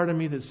was a part of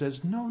me that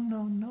says,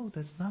 no,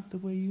 that's not the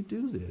way you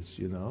do this,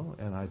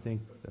 And I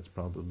think that's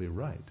probably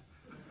right.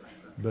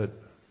 But,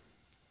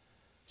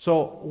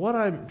 so what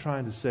I'm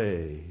trying to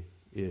say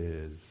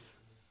is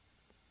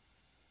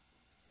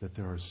that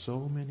there are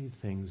so many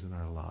things in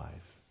our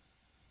life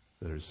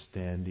that are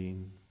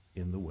standing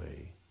in the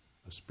way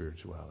of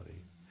spirituality.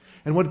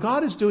 And what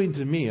God is doing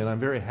to me, and I'm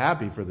very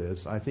happy for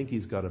this, I think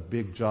He's got a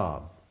big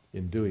job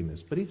in doing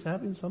this, but He's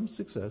having some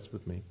success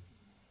with me.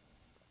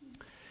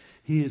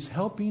 He is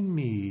helping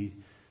me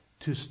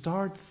to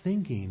start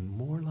thinking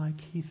more like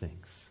He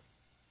thinks,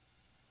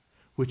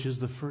 which is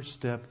the first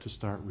step to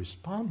start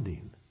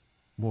responding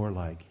more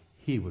like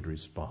He would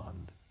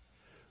respond,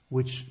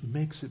 which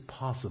makes it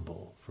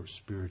possible for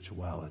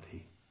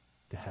spirituality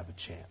to have a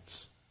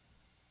chance.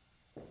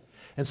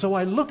 And so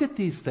I look at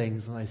these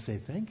things and I say,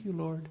 thank you,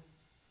 Lord.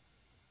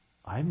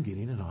 I'm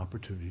getting an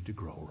opportunity to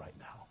grow right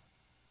now.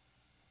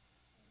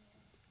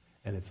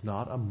 And it's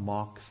not a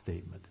mock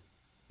statement.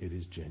 It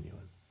is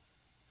genuine.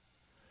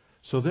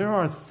 So there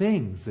are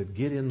things that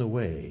get in the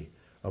way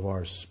of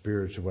our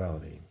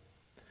spirituality.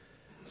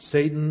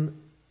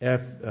 Satan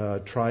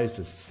tries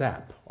to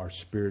sap our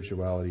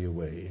spirituality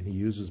away, and he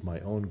uses my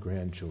own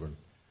grandchildren.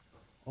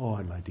 Oh,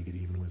 I'd like to get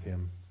even with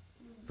him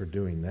for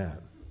doing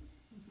that.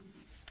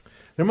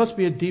 There must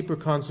be a deeper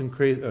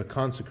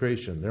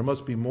consecration. There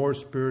must be more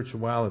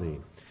spirituality.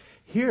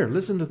 Here,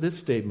 listen to this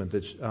statement.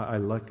 I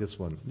like this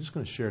one. I'm just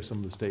going to share some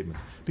of the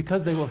statements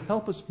because they will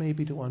help us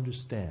maybe to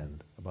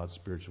understand about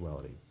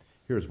spirituality.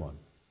 Here's one.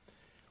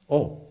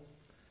 Oh,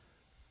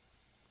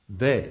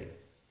 they,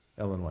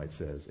 Ellen White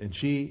says, and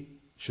she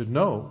should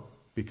know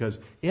because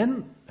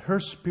in her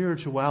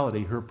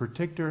spirituality, her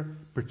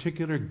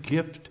particular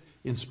gift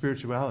in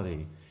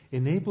spirituality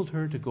enabled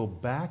her to go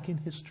back in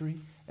history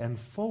and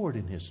forward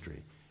in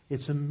history.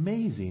 It's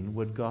amazing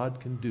what God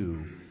can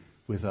do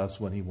with us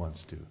when He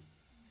wants to.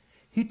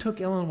 He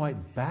took Ellen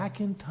White back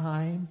in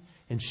time,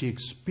 and she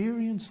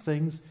experienced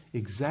things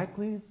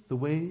exactly the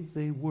way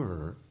they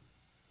were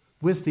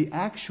with the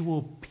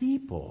actual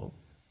people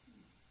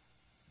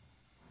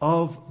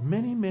of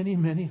many, many,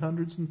 many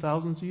hundreds and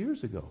thousands of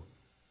years ago.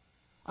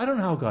 I don't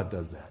know how God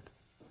does that.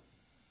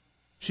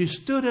 She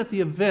stood at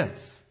the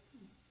events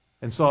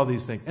and saw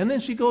these things. And then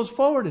she goes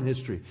forward in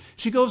history.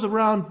 She goes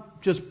around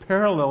just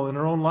parallel in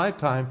her own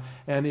lifetime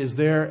and is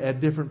there at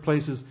different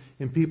places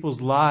in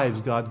people's lives.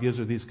 God gives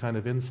her these kind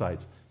of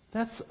insights.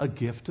 That's a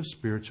gift of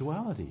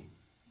spirituality.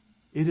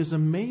 It is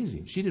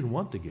amazing. She didn't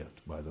want the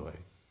gift, by the way.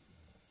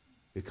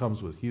 It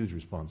comes with huge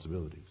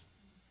responsibilities.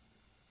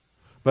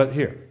 But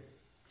here,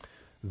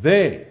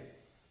 they,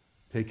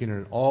 taking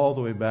her all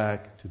the way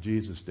back to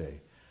Jesus'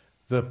 day,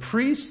 the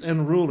priests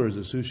and rulers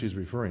is who she's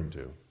referring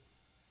to,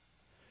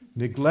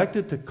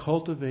 neglected to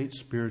cultivate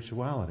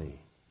spirituality.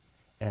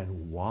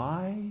 And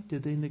why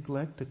did they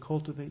neglect to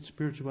cultivate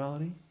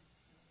spirituality?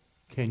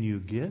 Can you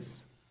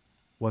guess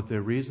what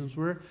their reasons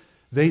were?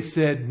 They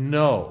said,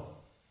 no,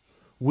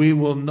 we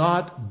will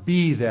not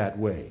be that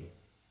way.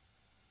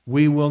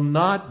 We will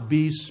not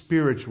be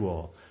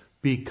spiritual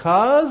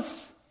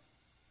because,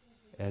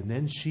 and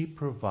then she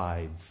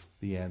provides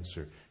the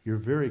answer. You're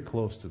very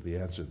close to the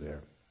answer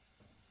there.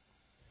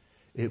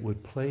 It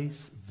would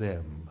place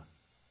them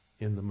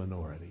in the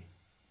minority.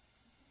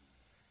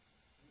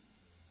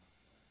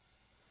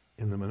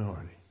 In the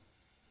minority.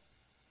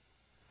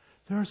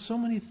 There are so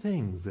many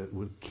things that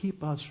would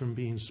keep us from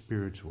being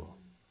spiritual.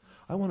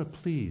 I want to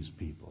please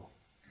people.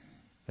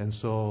 And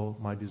so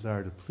my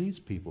desire to please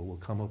people will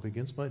come up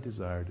against my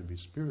desire to be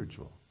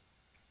spiritual.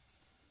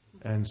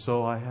 And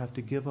so I have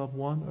to give up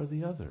one or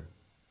the other.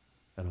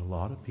 And a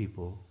lot of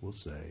people will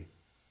say,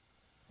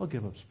 I'll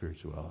give up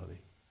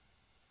spirituality.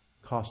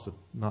 Cost of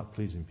not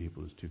pleasing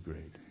people is too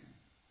great.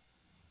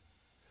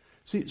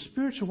 See,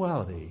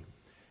 spirituality,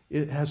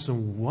 it has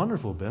some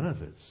wonderful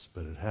benefits,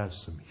 but it has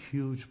some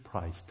huge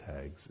price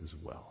tags as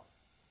well.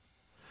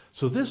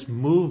 So this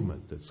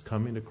movement that's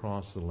coming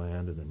across the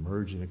land and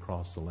emerging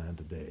across the land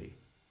today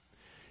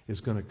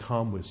is going to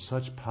come with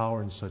such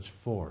power and such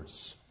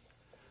force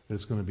that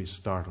it's going to be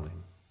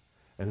startling.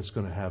 And it's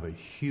going to have a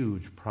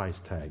huge price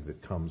tag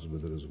that comes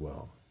with it as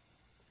well.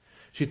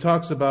 She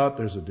talks about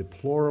there's a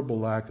deplorable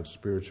lack of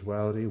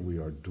spirituality. We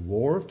are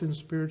dwarfed in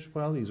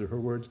spirituality. These are her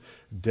words.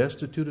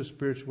 Destitute of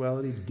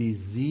spirituality.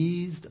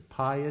 Diseased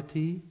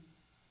piety.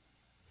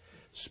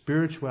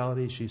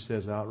 Spirituality, she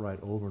says outright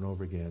over and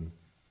over again,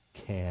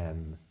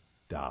 can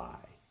die.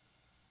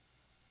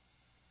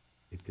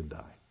 It can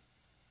die.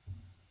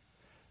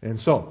 And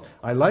so,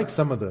 I like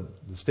some of the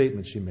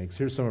statements she makes.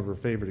 Here's some of her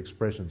favorite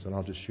expressions, and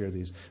I'll just share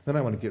these. Then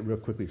I want to get real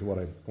quickly to what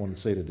I want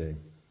to say today.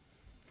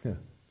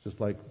 Just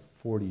like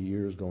 40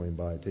 years going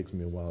by, it takes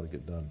me a while to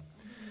get done.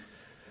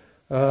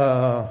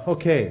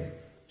 Okay.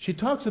 She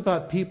talks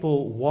about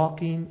people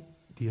walking,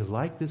 do you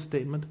like this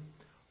statement?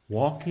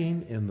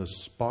 Walking in the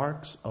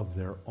sparks of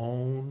their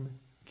own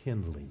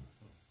kindling.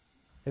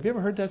 Have you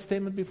ever heard that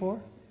statement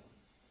before?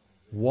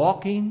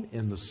 Walking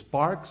in the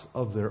sparks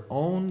of their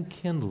own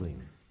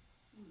kindling.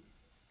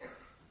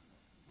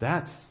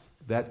 That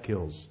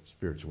kills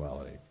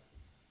spirituality.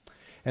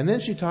 And then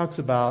she talks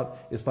about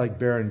it's like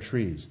barren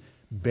trees.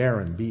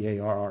 Barren,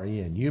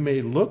 B-A-R-R-E-N. You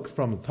may look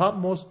from the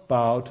topmost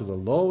bough to the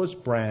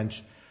lowest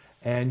branch,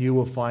 and you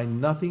will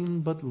find nothing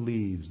but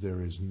leaves.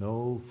 There is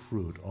no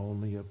fruit,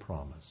 only a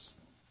promise.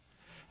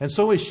 And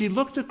so as she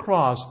looked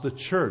across the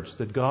church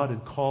that God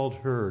had called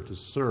her to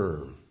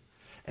serve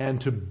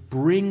and to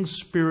bring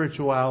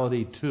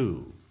spirituality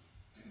to,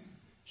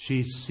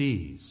 she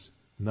sees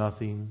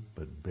nothing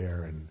but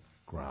barren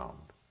ground.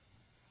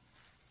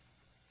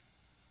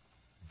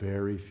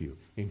 Very few,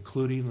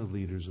 including the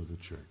leaders of the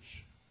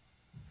church.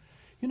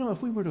 You know,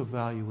 if we were to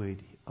evaluate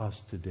us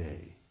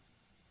today,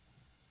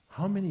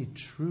 how many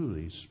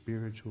truly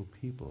spiritual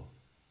people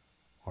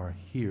are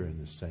here in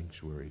this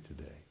sanctuary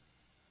today?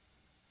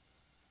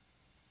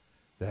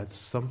 That's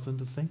something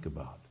to think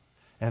about.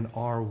 And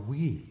are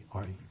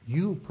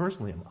you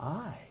personally, am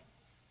I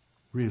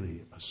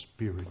really a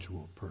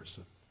spiritual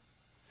person?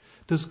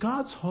 Does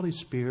God's Holy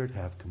Spirit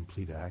have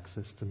complete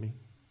access to me?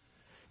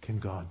 Can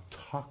God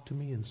talk to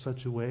me in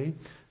such a way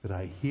that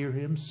I hear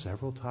Him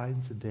several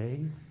times a day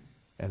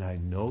and I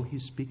know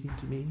He's speaking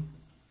to me?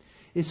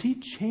 Is He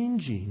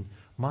changing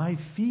my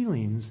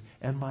feelings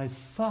and my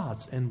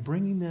thoughts and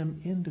bringing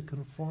them into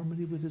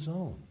conformity with His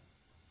own?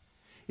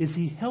 Is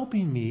He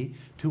helping me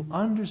to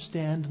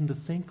understand and to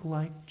think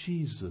like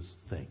Jesus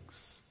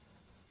thinks?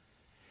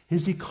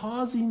 Is He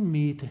causing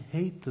me to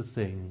hate the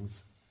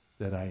things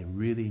that I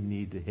really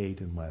need to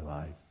hate in my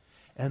life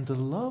and to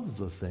love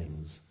the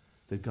things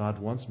that God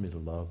wants me to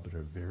love but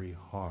are very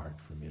hard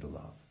for me to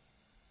love?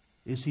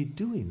 Is He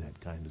doing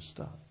that kind of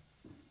stuff?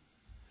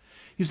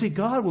 You see,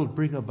 God will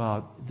bring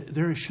about,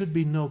 there should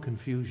be no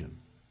confusion.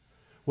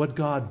 What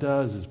God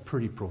does is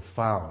pretty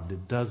profound.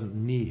 It doesn't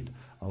need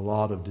a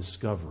lot of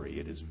discovery.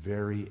 It is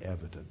very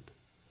evident.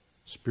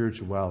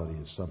 Spirituality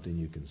is something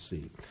you can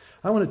see.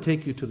 I want to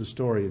take you to the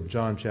story of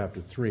John chapter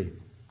 3.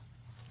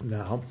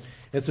 Now,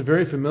 it's a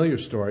very familiar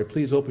story.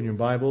 Please open your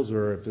Bibles,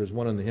 or if there's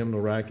one in the hymnal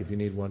rack, if you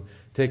need one,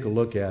 take a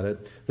look at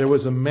it. There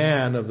was a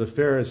man of the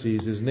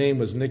Pharisees. His name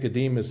was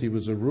Nicodemus. He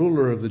was a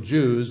ruler of the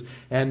Jews,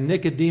 and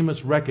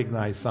Nicodemus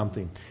recognized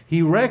something.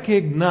 He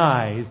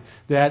recognized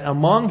that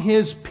among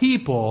his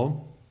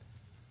people,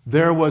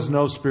 there was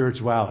no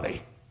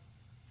spirituality.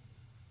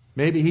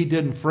 Maybe he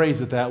didn't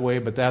phrase it that way,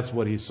 but that's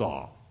what he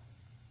saw.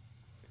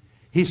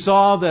 He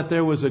saw that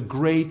there was a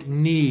great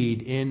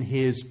need in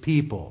his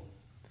people.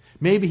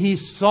 Maybe he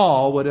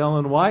saw what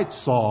Ellen White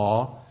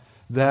saw,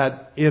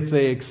 that if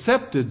they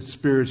accepted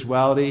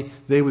spirituality,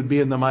 they would be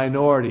in the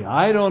minority.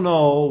 I don't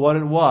know what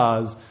it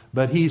was,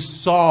 but he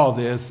saw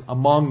this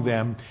among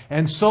them.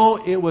 And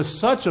so it was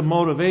such a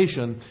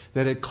motivation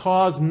that it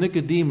caused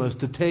Nicodemus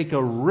to take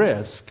a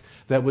risk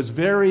that was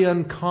very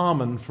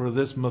uncommon for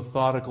this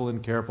methodical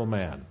and careful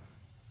man.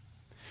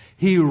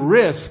 He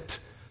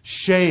risked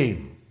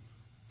shame.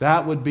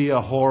 That would be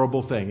a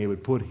horrible thing. It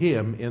would put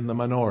him in the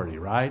minority,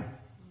 right?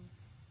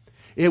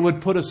 It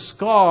would put a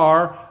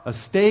scar, a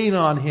stain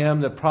on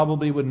him that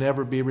probably would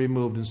never be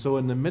removed. And so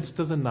in the midst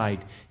of the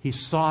night, he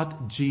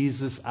sought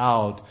Jesus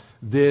out,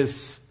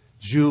 this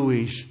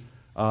Jewish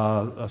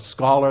a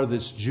scholar,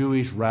 this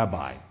Jewish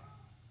rabbi.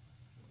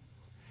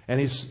 And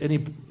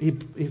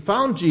he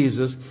found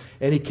Jesus,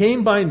 and he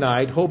came by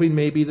night, hoping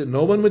maybe that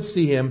no one would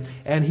see him.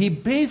 And he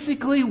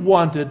basically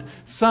wanted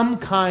some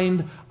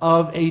kind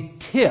of a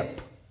tip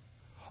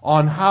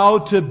on how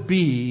to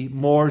be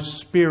more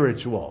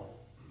spiritual.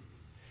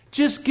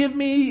 Just give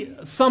me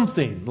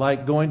something,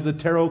 like going to the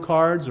tarot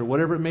cards or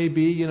whatever it may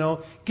be,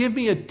 Give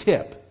me a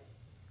tip.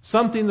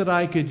 Something that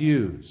I could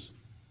use.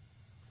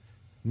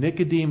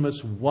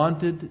 Nicodemus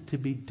wanted to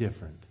be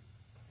different.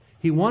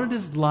 He wanted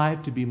his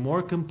life to be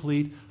more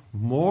complete,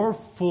 more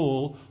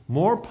full,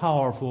 more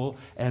powerful,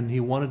 and he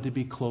wanted to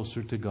be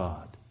closer to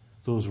God.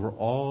 Those were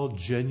all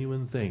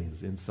genuine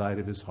things inside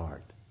of his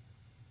heart.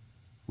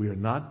 We are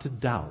not to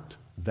doubt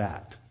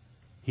that.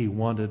 He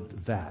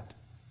wanted that,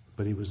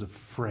 but he was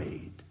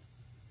afraid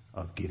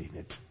of getting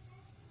it.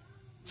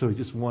 So he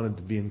just wanted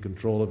to be in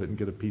control of it and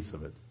get a piece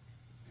of it.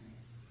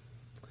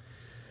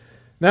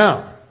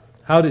 Now,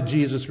 how did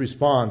Jesus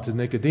respond to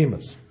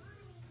Nicodemus?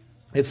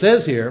 It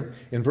says here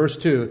in verse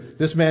 2,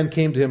 this man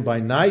came to him by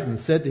night and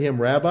said to him,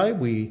 Rabbi,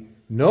 we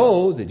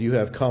know that you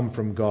have come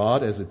from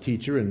God as a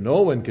teacher, and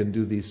no one can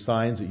do these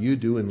signs that you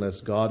do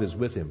unless God is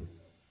with him.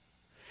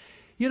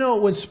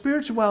 When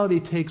spirituality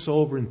takes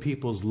over in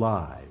people's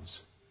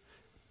lives,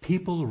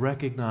 people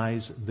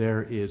recognize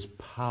there is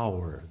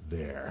power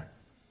there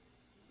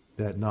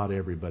that not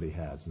everybody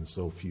has, and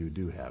so few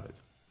do have it.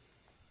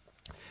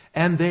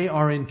 And they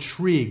are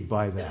intrigued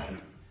by that.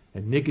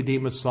 And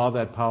Nicodemus saw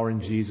that power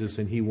in Jesus,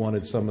 and he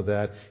wanted some of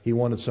that. He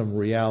wanted some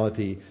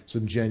reality,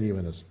 some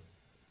genuineness.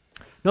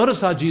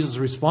 Notice how Jesus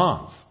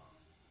responds.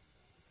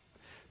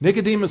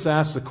 Nicodemus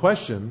asks the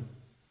question,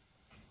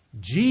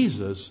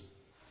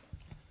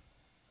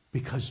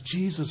 because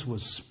Jesus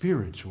was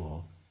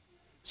spiritual,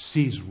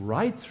 sees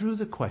right through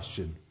the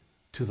question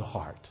to the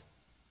heart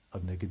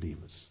of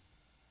Nicodemus.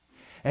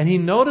 And he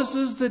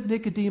notices that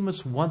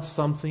Nicodemus wants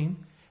something,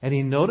 and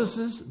he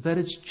notices that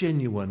it's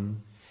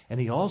genuine, and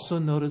he also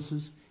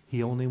notices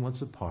he only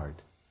wants a part.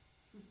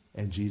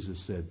 And Jesus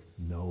said,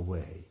 no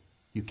way.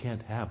 You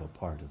can't have a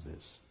part of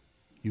this.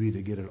 You either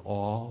get it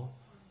all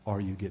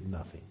or you get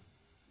nothing.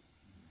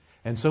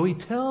 And so he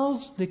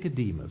tells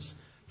Nicodemus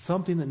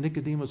something that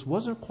Nicodemus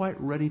wasn't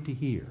quite ready to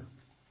hear.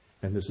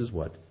 And this is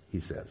what he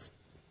says.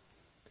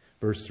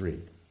 Verse 3.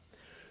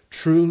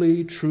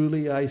 Truly,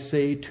 truly, I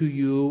say to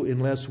you,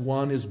 unless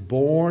one is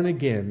born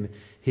again,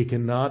 he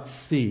cannot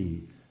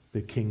see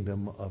the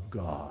kingdom of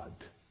God.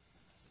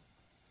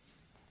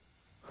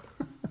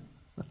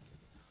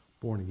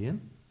 Born again?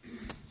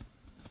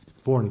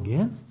 Born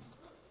again?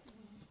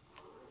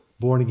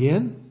 Born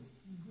again?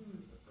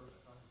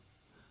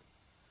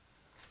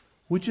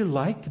 Would you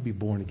like to be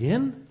born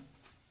again?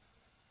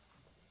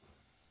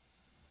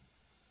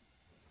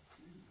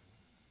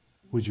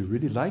 Would you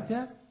really like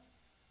that?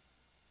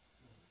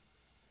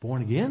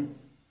 Born again?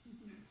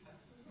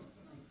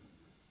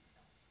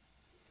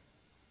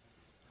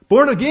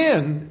 Born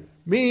again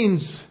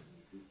means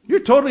You're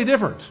totally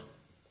different.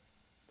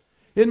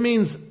 It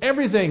means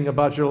everything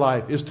about your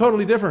life is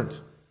totally different.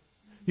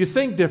 You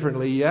think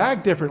differently, you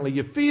act differently,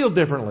 you feel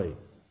differently.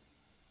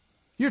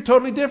 You're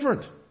totally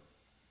different.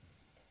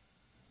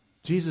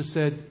 Jesus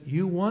said,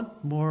 you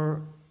want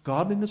more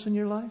godliness in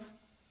your life?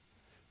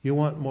 You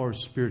want more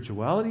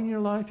spirituality in your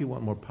life? You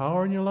want more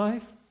power in your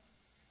life?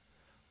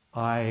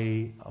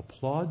 I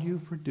applaud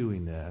you for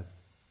doing that,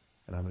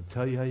 and I'm going to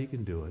tell you how you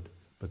can do it,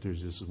 but there's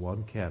just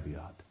one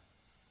caveat.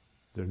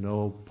 There are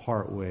no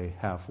part-way,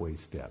 halfway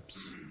steps.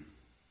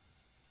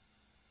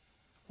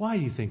 Why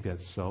do you think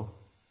that's so?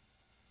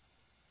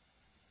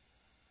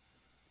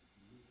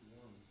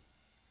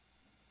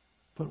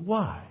 But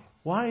why?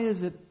 Why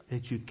is it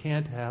that you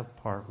can't have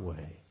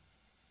part-way?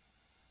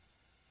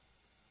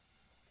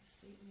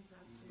 Satan's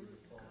absolute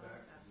and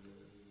God's absolute.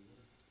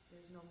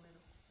 There's no middle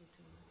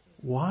between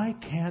the two. Why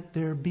can't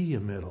there be a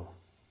middle?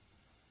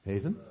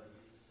 Nathan?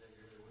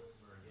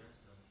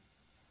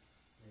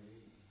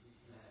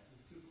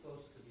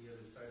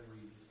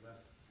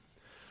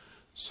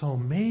 So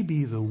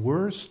maybe the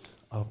worst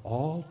of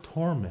all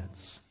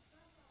torments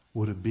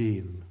would have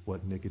been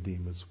what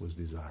Nicodemus was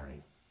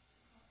desiring.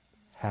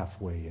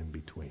 Halfway in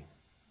between.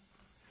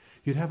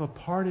 You'd have a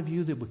part of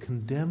you that would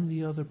condemn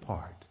the other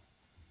part.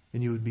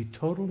 And you would be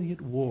totally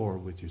at war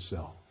with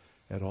yourself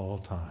at all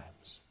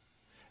times.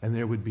 And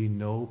there would be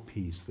no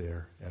peace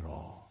there at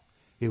all.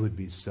 It would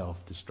be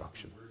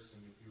self-destruction.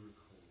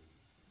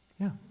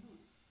 Yeah.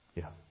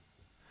 Yeah.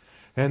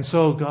 And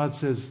so God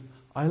says,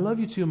 I love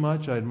you too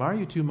much, I admire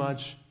you too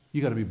much,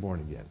 you got to be born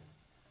again.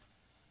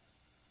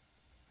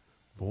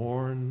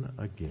 Born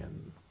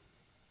again.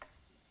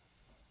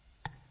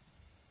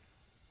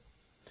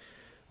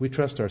 We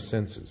trust our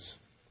senses.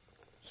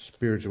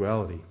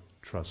 Spirituality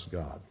trusts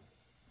God.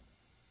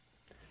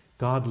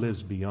 God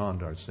lives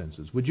beyond our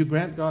senses. Would you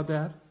grant God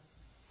that?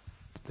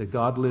 That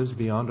God lives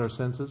beyond our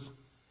senses?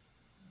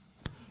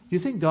 Do you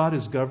think God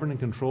is governed and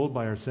controlled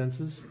by our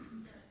senses?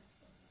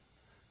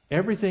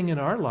 Everything in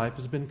our life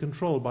has been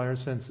controlled by our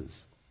senses.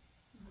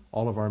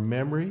 All of our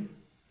memory,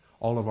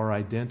 all of our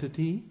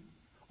identity,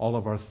 all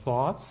of our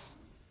thoughts,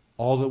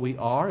 all that we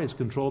are is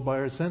controlled by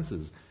our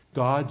senses.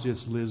 God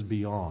just lives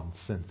beyond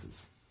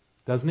senses.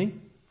 Doesn't He?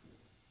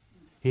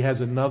 He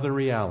has another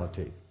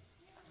reality.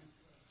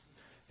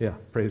 Yeah,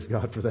 praise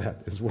God for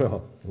that as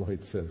well,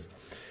 Lloyd says.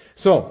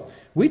 So,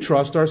 we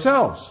trust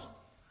ourselves.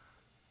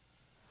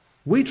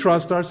 We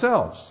trust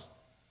ourselves.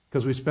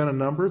 Because we spent a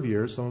number of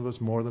years, some of us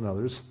more than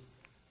others,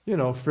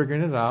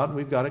 figuring it out.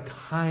 We've got it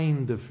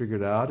kind of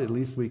figured out. At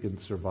least we can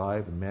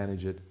survive and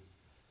manage it.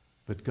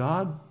 But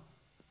God's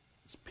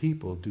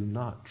people do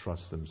not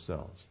trust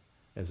themselves,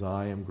 as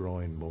I am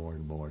growing more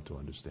and more to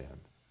understand.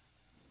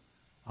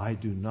 I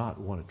do not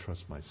want to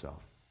trust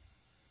myself.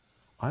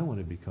 I want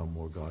to become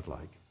more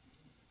godlike.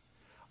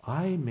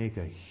 I make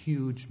a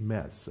huge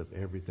mess of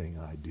everything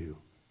I do.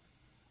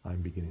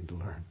 I'm beginning to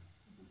learn.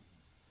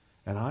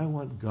 And I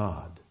want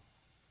God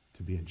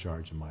to be in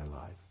charge of my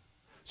life.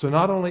 So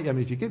not only,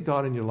 if you get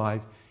God in your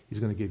life, He's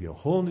going to give you a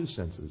whole new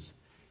senses.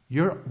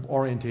 Your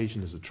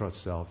orientation is to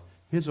trust self.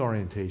 His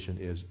orientation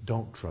is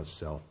don't trust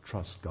self,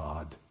 trust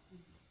God.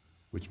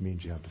 Which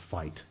means you have to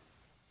fight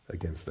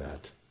against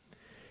that.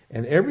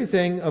 And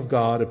everything of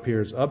God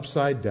appears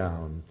upside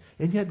down.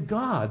 And yet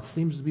God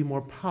seems to be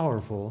more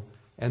powerful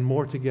and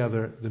more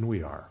together than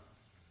we are.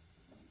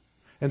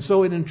 And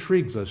so it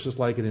intrigues us, just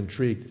like it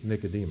intrigued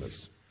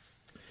Nicodemus.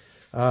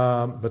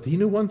 But he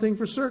knew one thing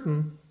for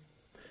certain,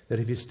 that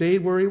if he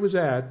stayed where he was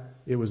at,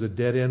 it was a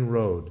dead-end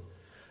road.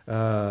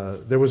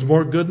 There was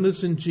more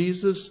goodness in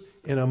Jesus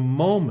in a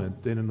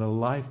moment than in the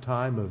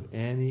lifetime of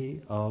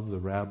any of the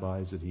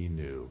rabbis that he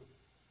knew.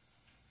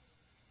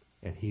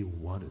 And he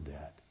wanted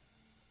that.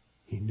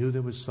 He knew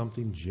there was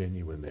something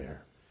genuine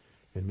there.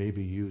 And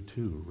maybe you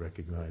too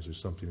recognize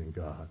there's something in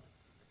God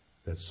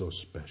that's so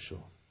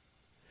special.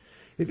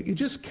 If you could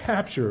just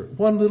capture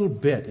one little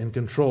bit and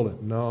control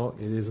it. No,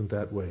 it isn't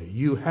that way.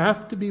 You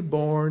have to be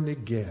born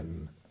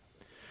again.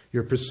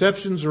 Your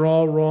perceptions are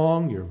all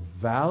wrong. Your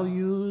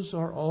values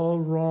are all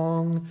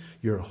wrong.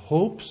 Your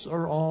hopes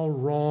are all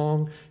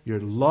wrong. Your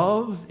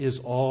love is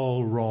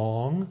all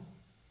wrong.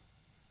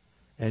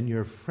 And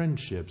your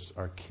friendships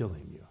are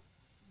killing you.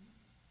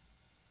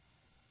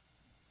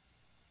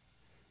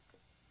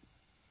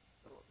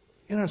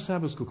 In our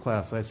Sabbath school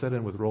class, I sat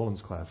in with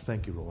Roland's class.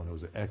 Thank you, Roland. It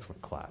was an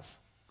excellent class.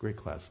 Great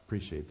class.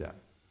 Appreciate that.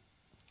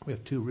 We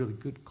have two really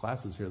good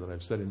classes here that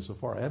I've sat in so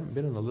far. I haven't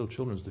been in the little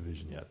children's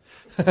division yet.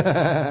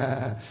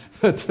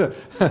 But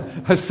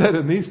I sat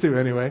in these two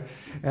anyway.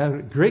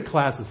 And great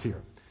classes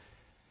here.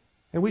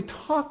 And we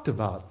talked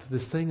about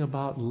this thing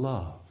about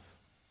love.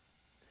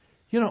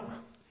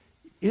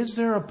 Is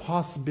there a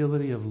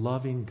possibility of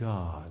loving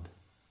God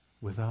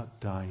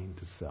without dying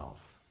to self?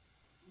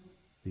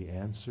 The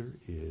answer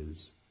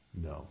is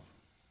no.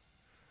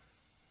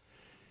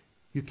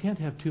 You can't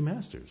have two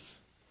masters.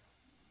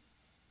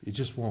 It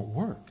just won't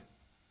work.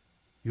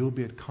 You'll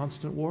be at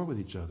constant war with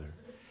each other.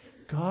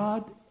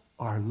 God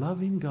our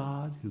loving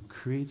God who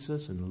creates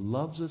us and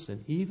loves us,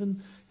 and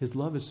even his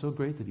love is so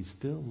great that he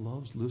still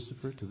loves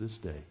Lucifer to this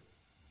day.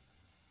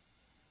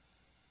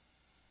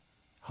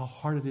 How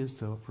hard it is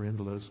for him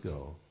to let us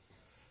go,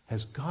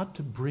 has got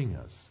to bring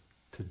us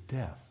to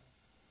death,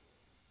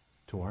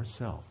 to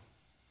ourself,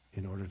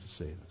 in order to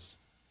save us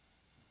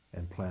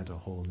and plant a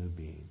whole new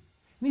being.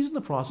 And he's in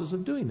the process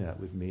of doing that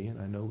with me, and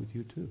I know with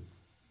you too.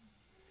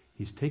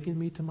 He's taken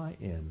me to my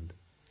end,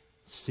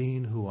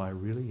 seeing who I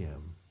really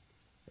am,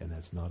 and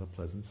that's not a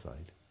pleasant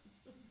sight.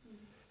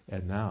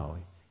 And now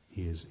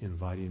he is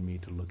inviting me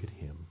to look at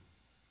him.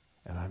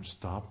 And I'm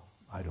stopped.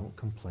 I don't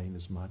complain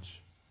as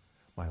much.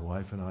 My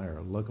wife and I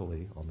are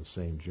luckily on the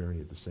same journey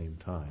at the same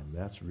time.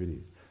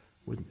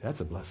 That's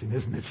a blessing,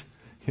 isn't it?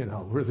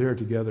 We're there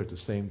together at the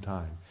same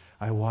time.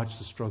 I watch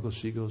the struggles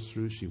she goes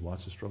through. She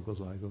watches the struggles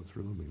I go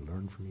through, and we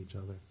learn from each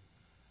other.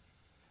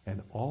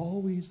 And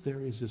always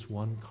there is this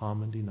one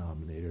common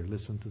denominator.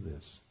 Listen to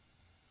this.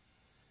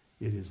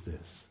 It is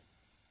this.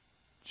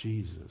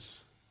 Jesus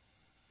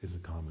is a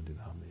common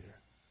denominator.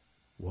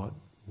 What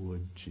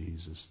would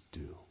Jesus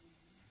do?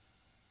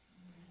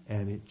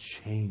 And it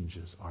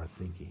changes our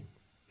thinking.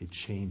 It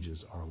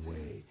changes our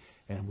way.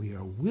 And we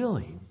are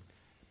willing,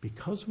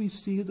 because we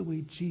see the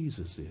way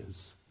Jesus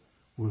is,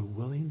 we're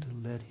willing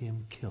to let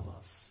him kill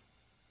us.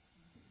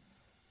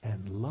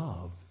 And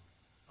love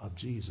of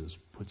Jesus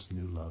puts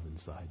new love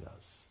inside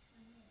us.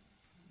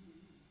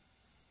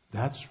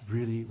 That's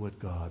really what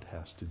God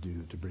has to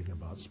do to bring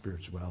about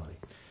spirituality.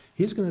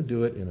 He's going to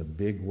do it in a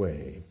big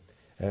way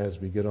as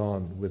we get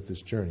on with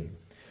this journey.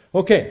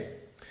 Okay.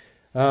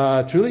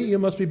 Truly, you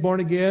must be born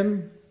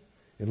again.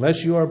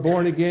 Unless you are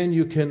born again,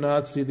 you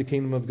cannot see the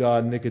kingdom of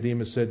God.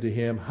 Nicodemus said to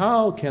him,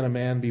 how can a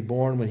man be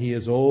born when he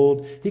is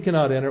old? He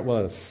cannot enter.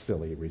 Well, that's a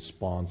silly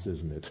response,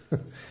 isn't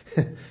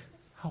it?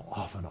 How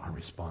often our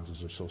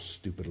responses are so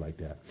stupid like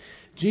that.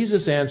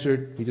 Jesus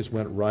answered, he just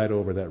went right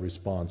over that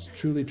response.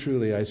 Truly,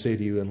 truly, I say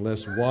to you,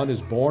 unless one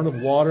is born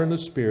of water and the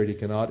Spirit, he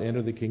cannot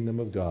enter the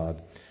kingdom of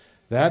God.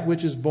 That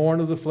which is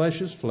born of the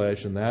flesh is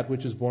flesh, and that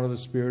which is born of the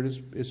Spirit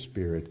is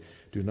spirit.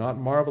 Do not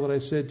marvel that I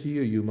said to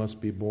you, you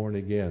must be born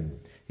again.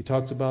 He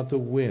talks about the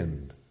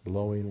wind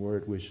blowing where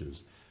it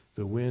wishes.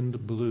 The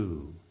wind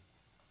blew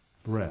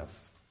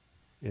breath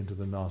into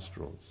the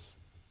nostrils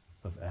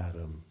of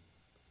Adam,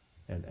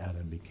 and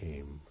Adam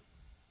became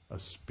a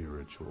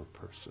spiritual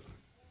person.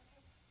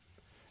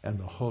 And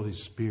the Holy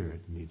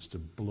Spirit needs to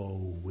blow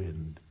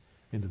wind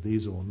into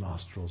these old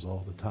nostrils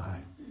all the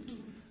time.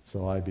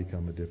 So I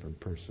become a different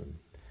person.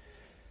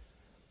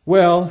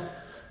 Well,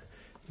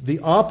 the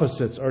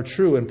opposites are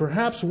true. And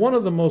perhaps one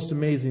of the most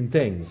amazing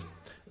things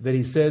that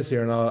he says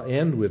here, and I'll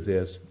end with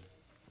this,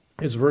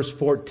 is verse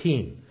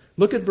 14.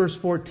 Look at verse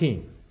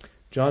 14.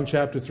 John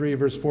chapter 3,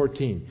 verse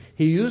 14.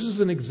 He uses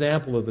an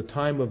example of the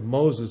time of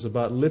Moses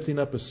about lifting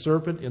up a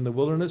serpent in the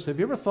wilderness. Have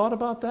you ever thought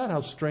about that?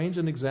 How strange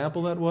an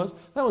example that was?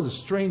 That was a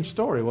strange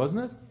story,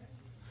 wasn't it?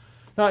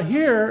 Now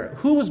here,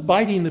 who was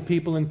biting the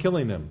people and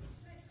killing them?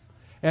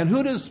 And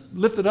who just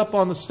lifted up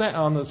on the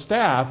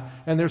staff,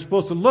 and they're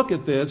supposed to look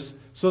at this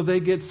so they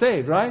get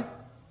saved, right?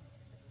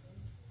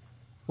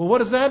 Well, what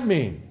does that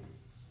mean?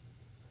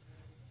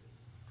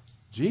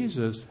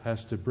 Jesus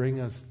has to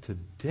bring us to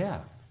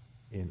death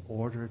in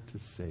order to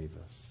save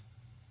us.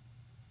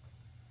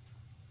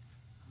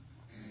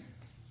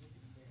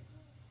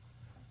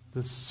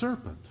 The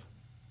serpent,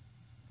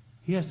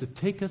 he has to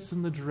take us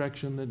in the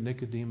direction that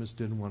Nicodemus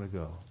didn't want to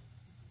go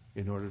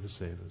in order to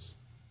save us.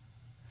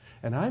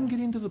 And I'm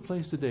getting to the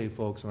place today,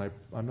 folks, and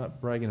I'm not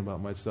bragging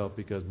about myself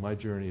because my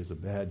journey is a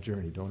bad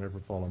journey. Don't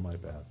ever follow my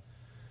path.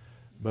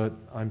 But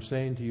I'm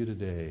saying to you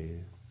today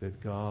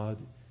that God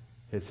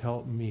has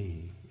helped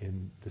me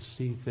to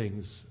see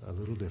things a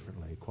little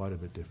differently, quite a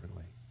bit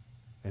differently,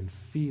 and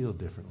feel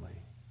differently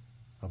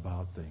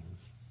about things.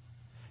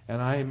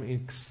 And I am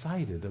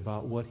excited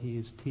about what he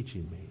is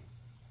teaching me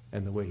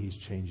and the way he's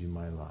changing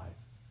my life.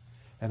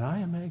 And I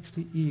am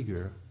actually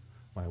eager.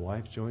 My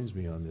wife joins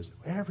me on this.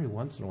 Every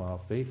once in a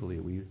while, faithfully,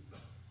 we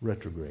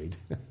retrograde,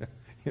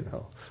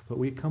 but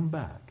we come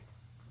back.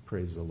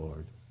 Praise the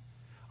Lord.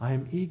 I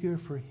am eager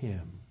for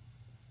him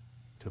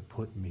to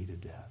put me to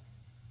death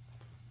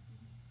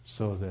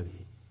so that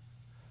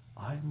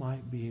I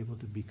might be able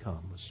to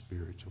become a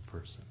spiritual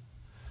person.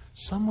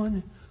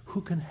 Someone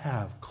who can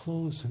have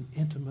close and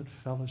intimate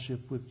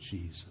fellowship with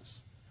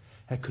Jesus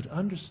and could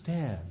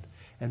understand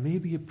and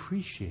maybe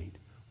appreciate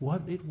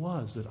what it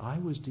was that I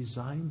was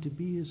designed to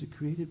be as a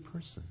created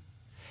person,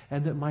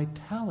 and that my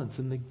talents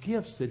and the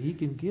gifts that he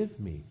can give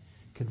me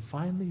can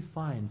finally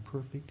find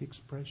perfect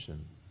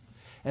expression,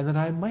 and that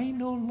I may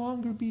no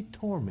longer be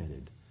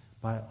tormented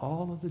by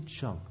all of the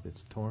junk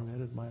that's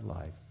tormented my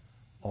life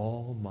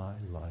all my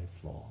life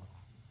long.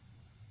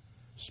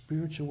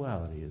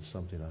 Spirituality is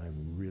something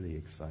I'm really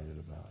excited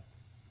about.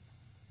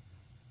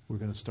 We're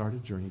going to start a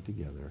journey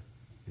together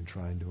in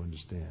trying to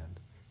understand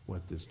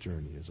what this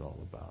journey is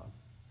all about.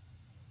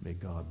 May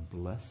God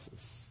bless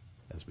us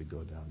as we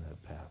go down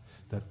that path,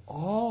 that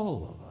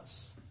all of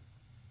us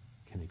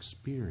can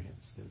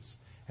experience this,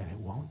 and it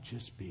won't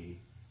just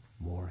be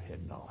more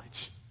head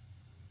knowledge.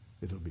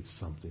 It'll be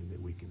something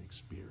that we can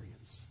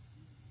experience.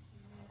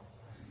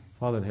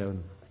 Father in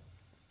heaven,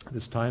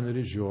 this time that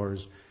is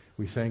yours,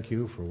 we thank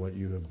you for what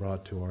you have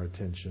brought to our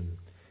attention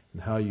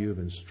and how you have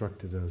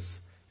instructed us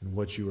and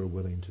what you are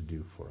willing to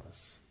do for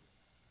us.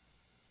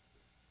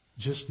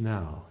 Just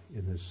now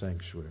in this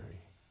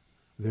sanctuary,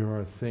 there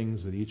are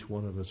things that each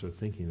one of us are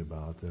thinking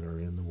about that are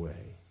in the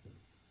way,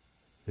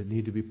 that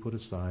need to be put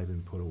aside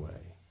and put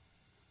away.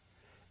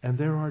 And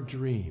there are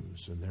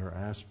dreams and there are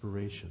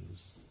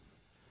aspirations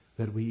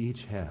that we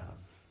each have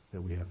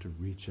that we have to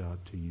reach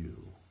out to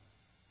you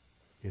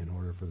in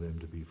order for them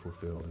to be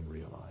fulfilled and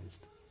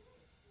realized.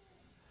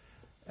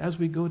 As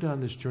we go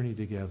down this journey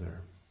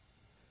together,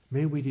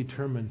 may we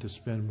determine to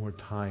spend more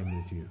time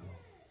with you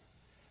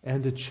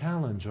and to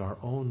challenge our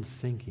own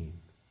thinking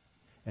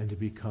and to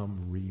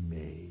become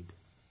remade.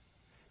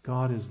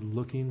 God is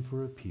looking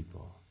for a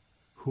people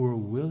who are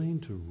willing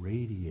to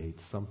radiate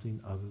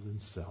something other than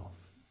self,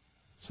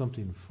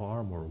 something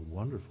far more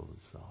wonderful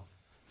than self,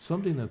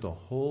 something that the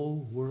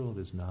whole world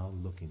is now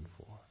looking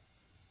for.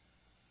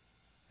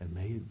 And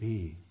may it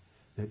be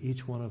that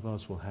each one of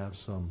us will have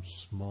some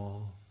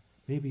small,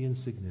 maybe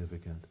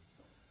insignificant,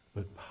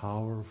 but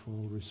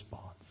powerful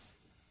response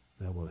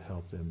that will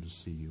help them to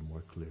see you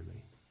more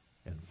clearly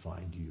and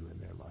find you in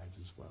their lives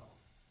as well.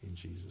 In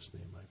Jesus'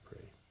 name I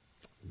pray.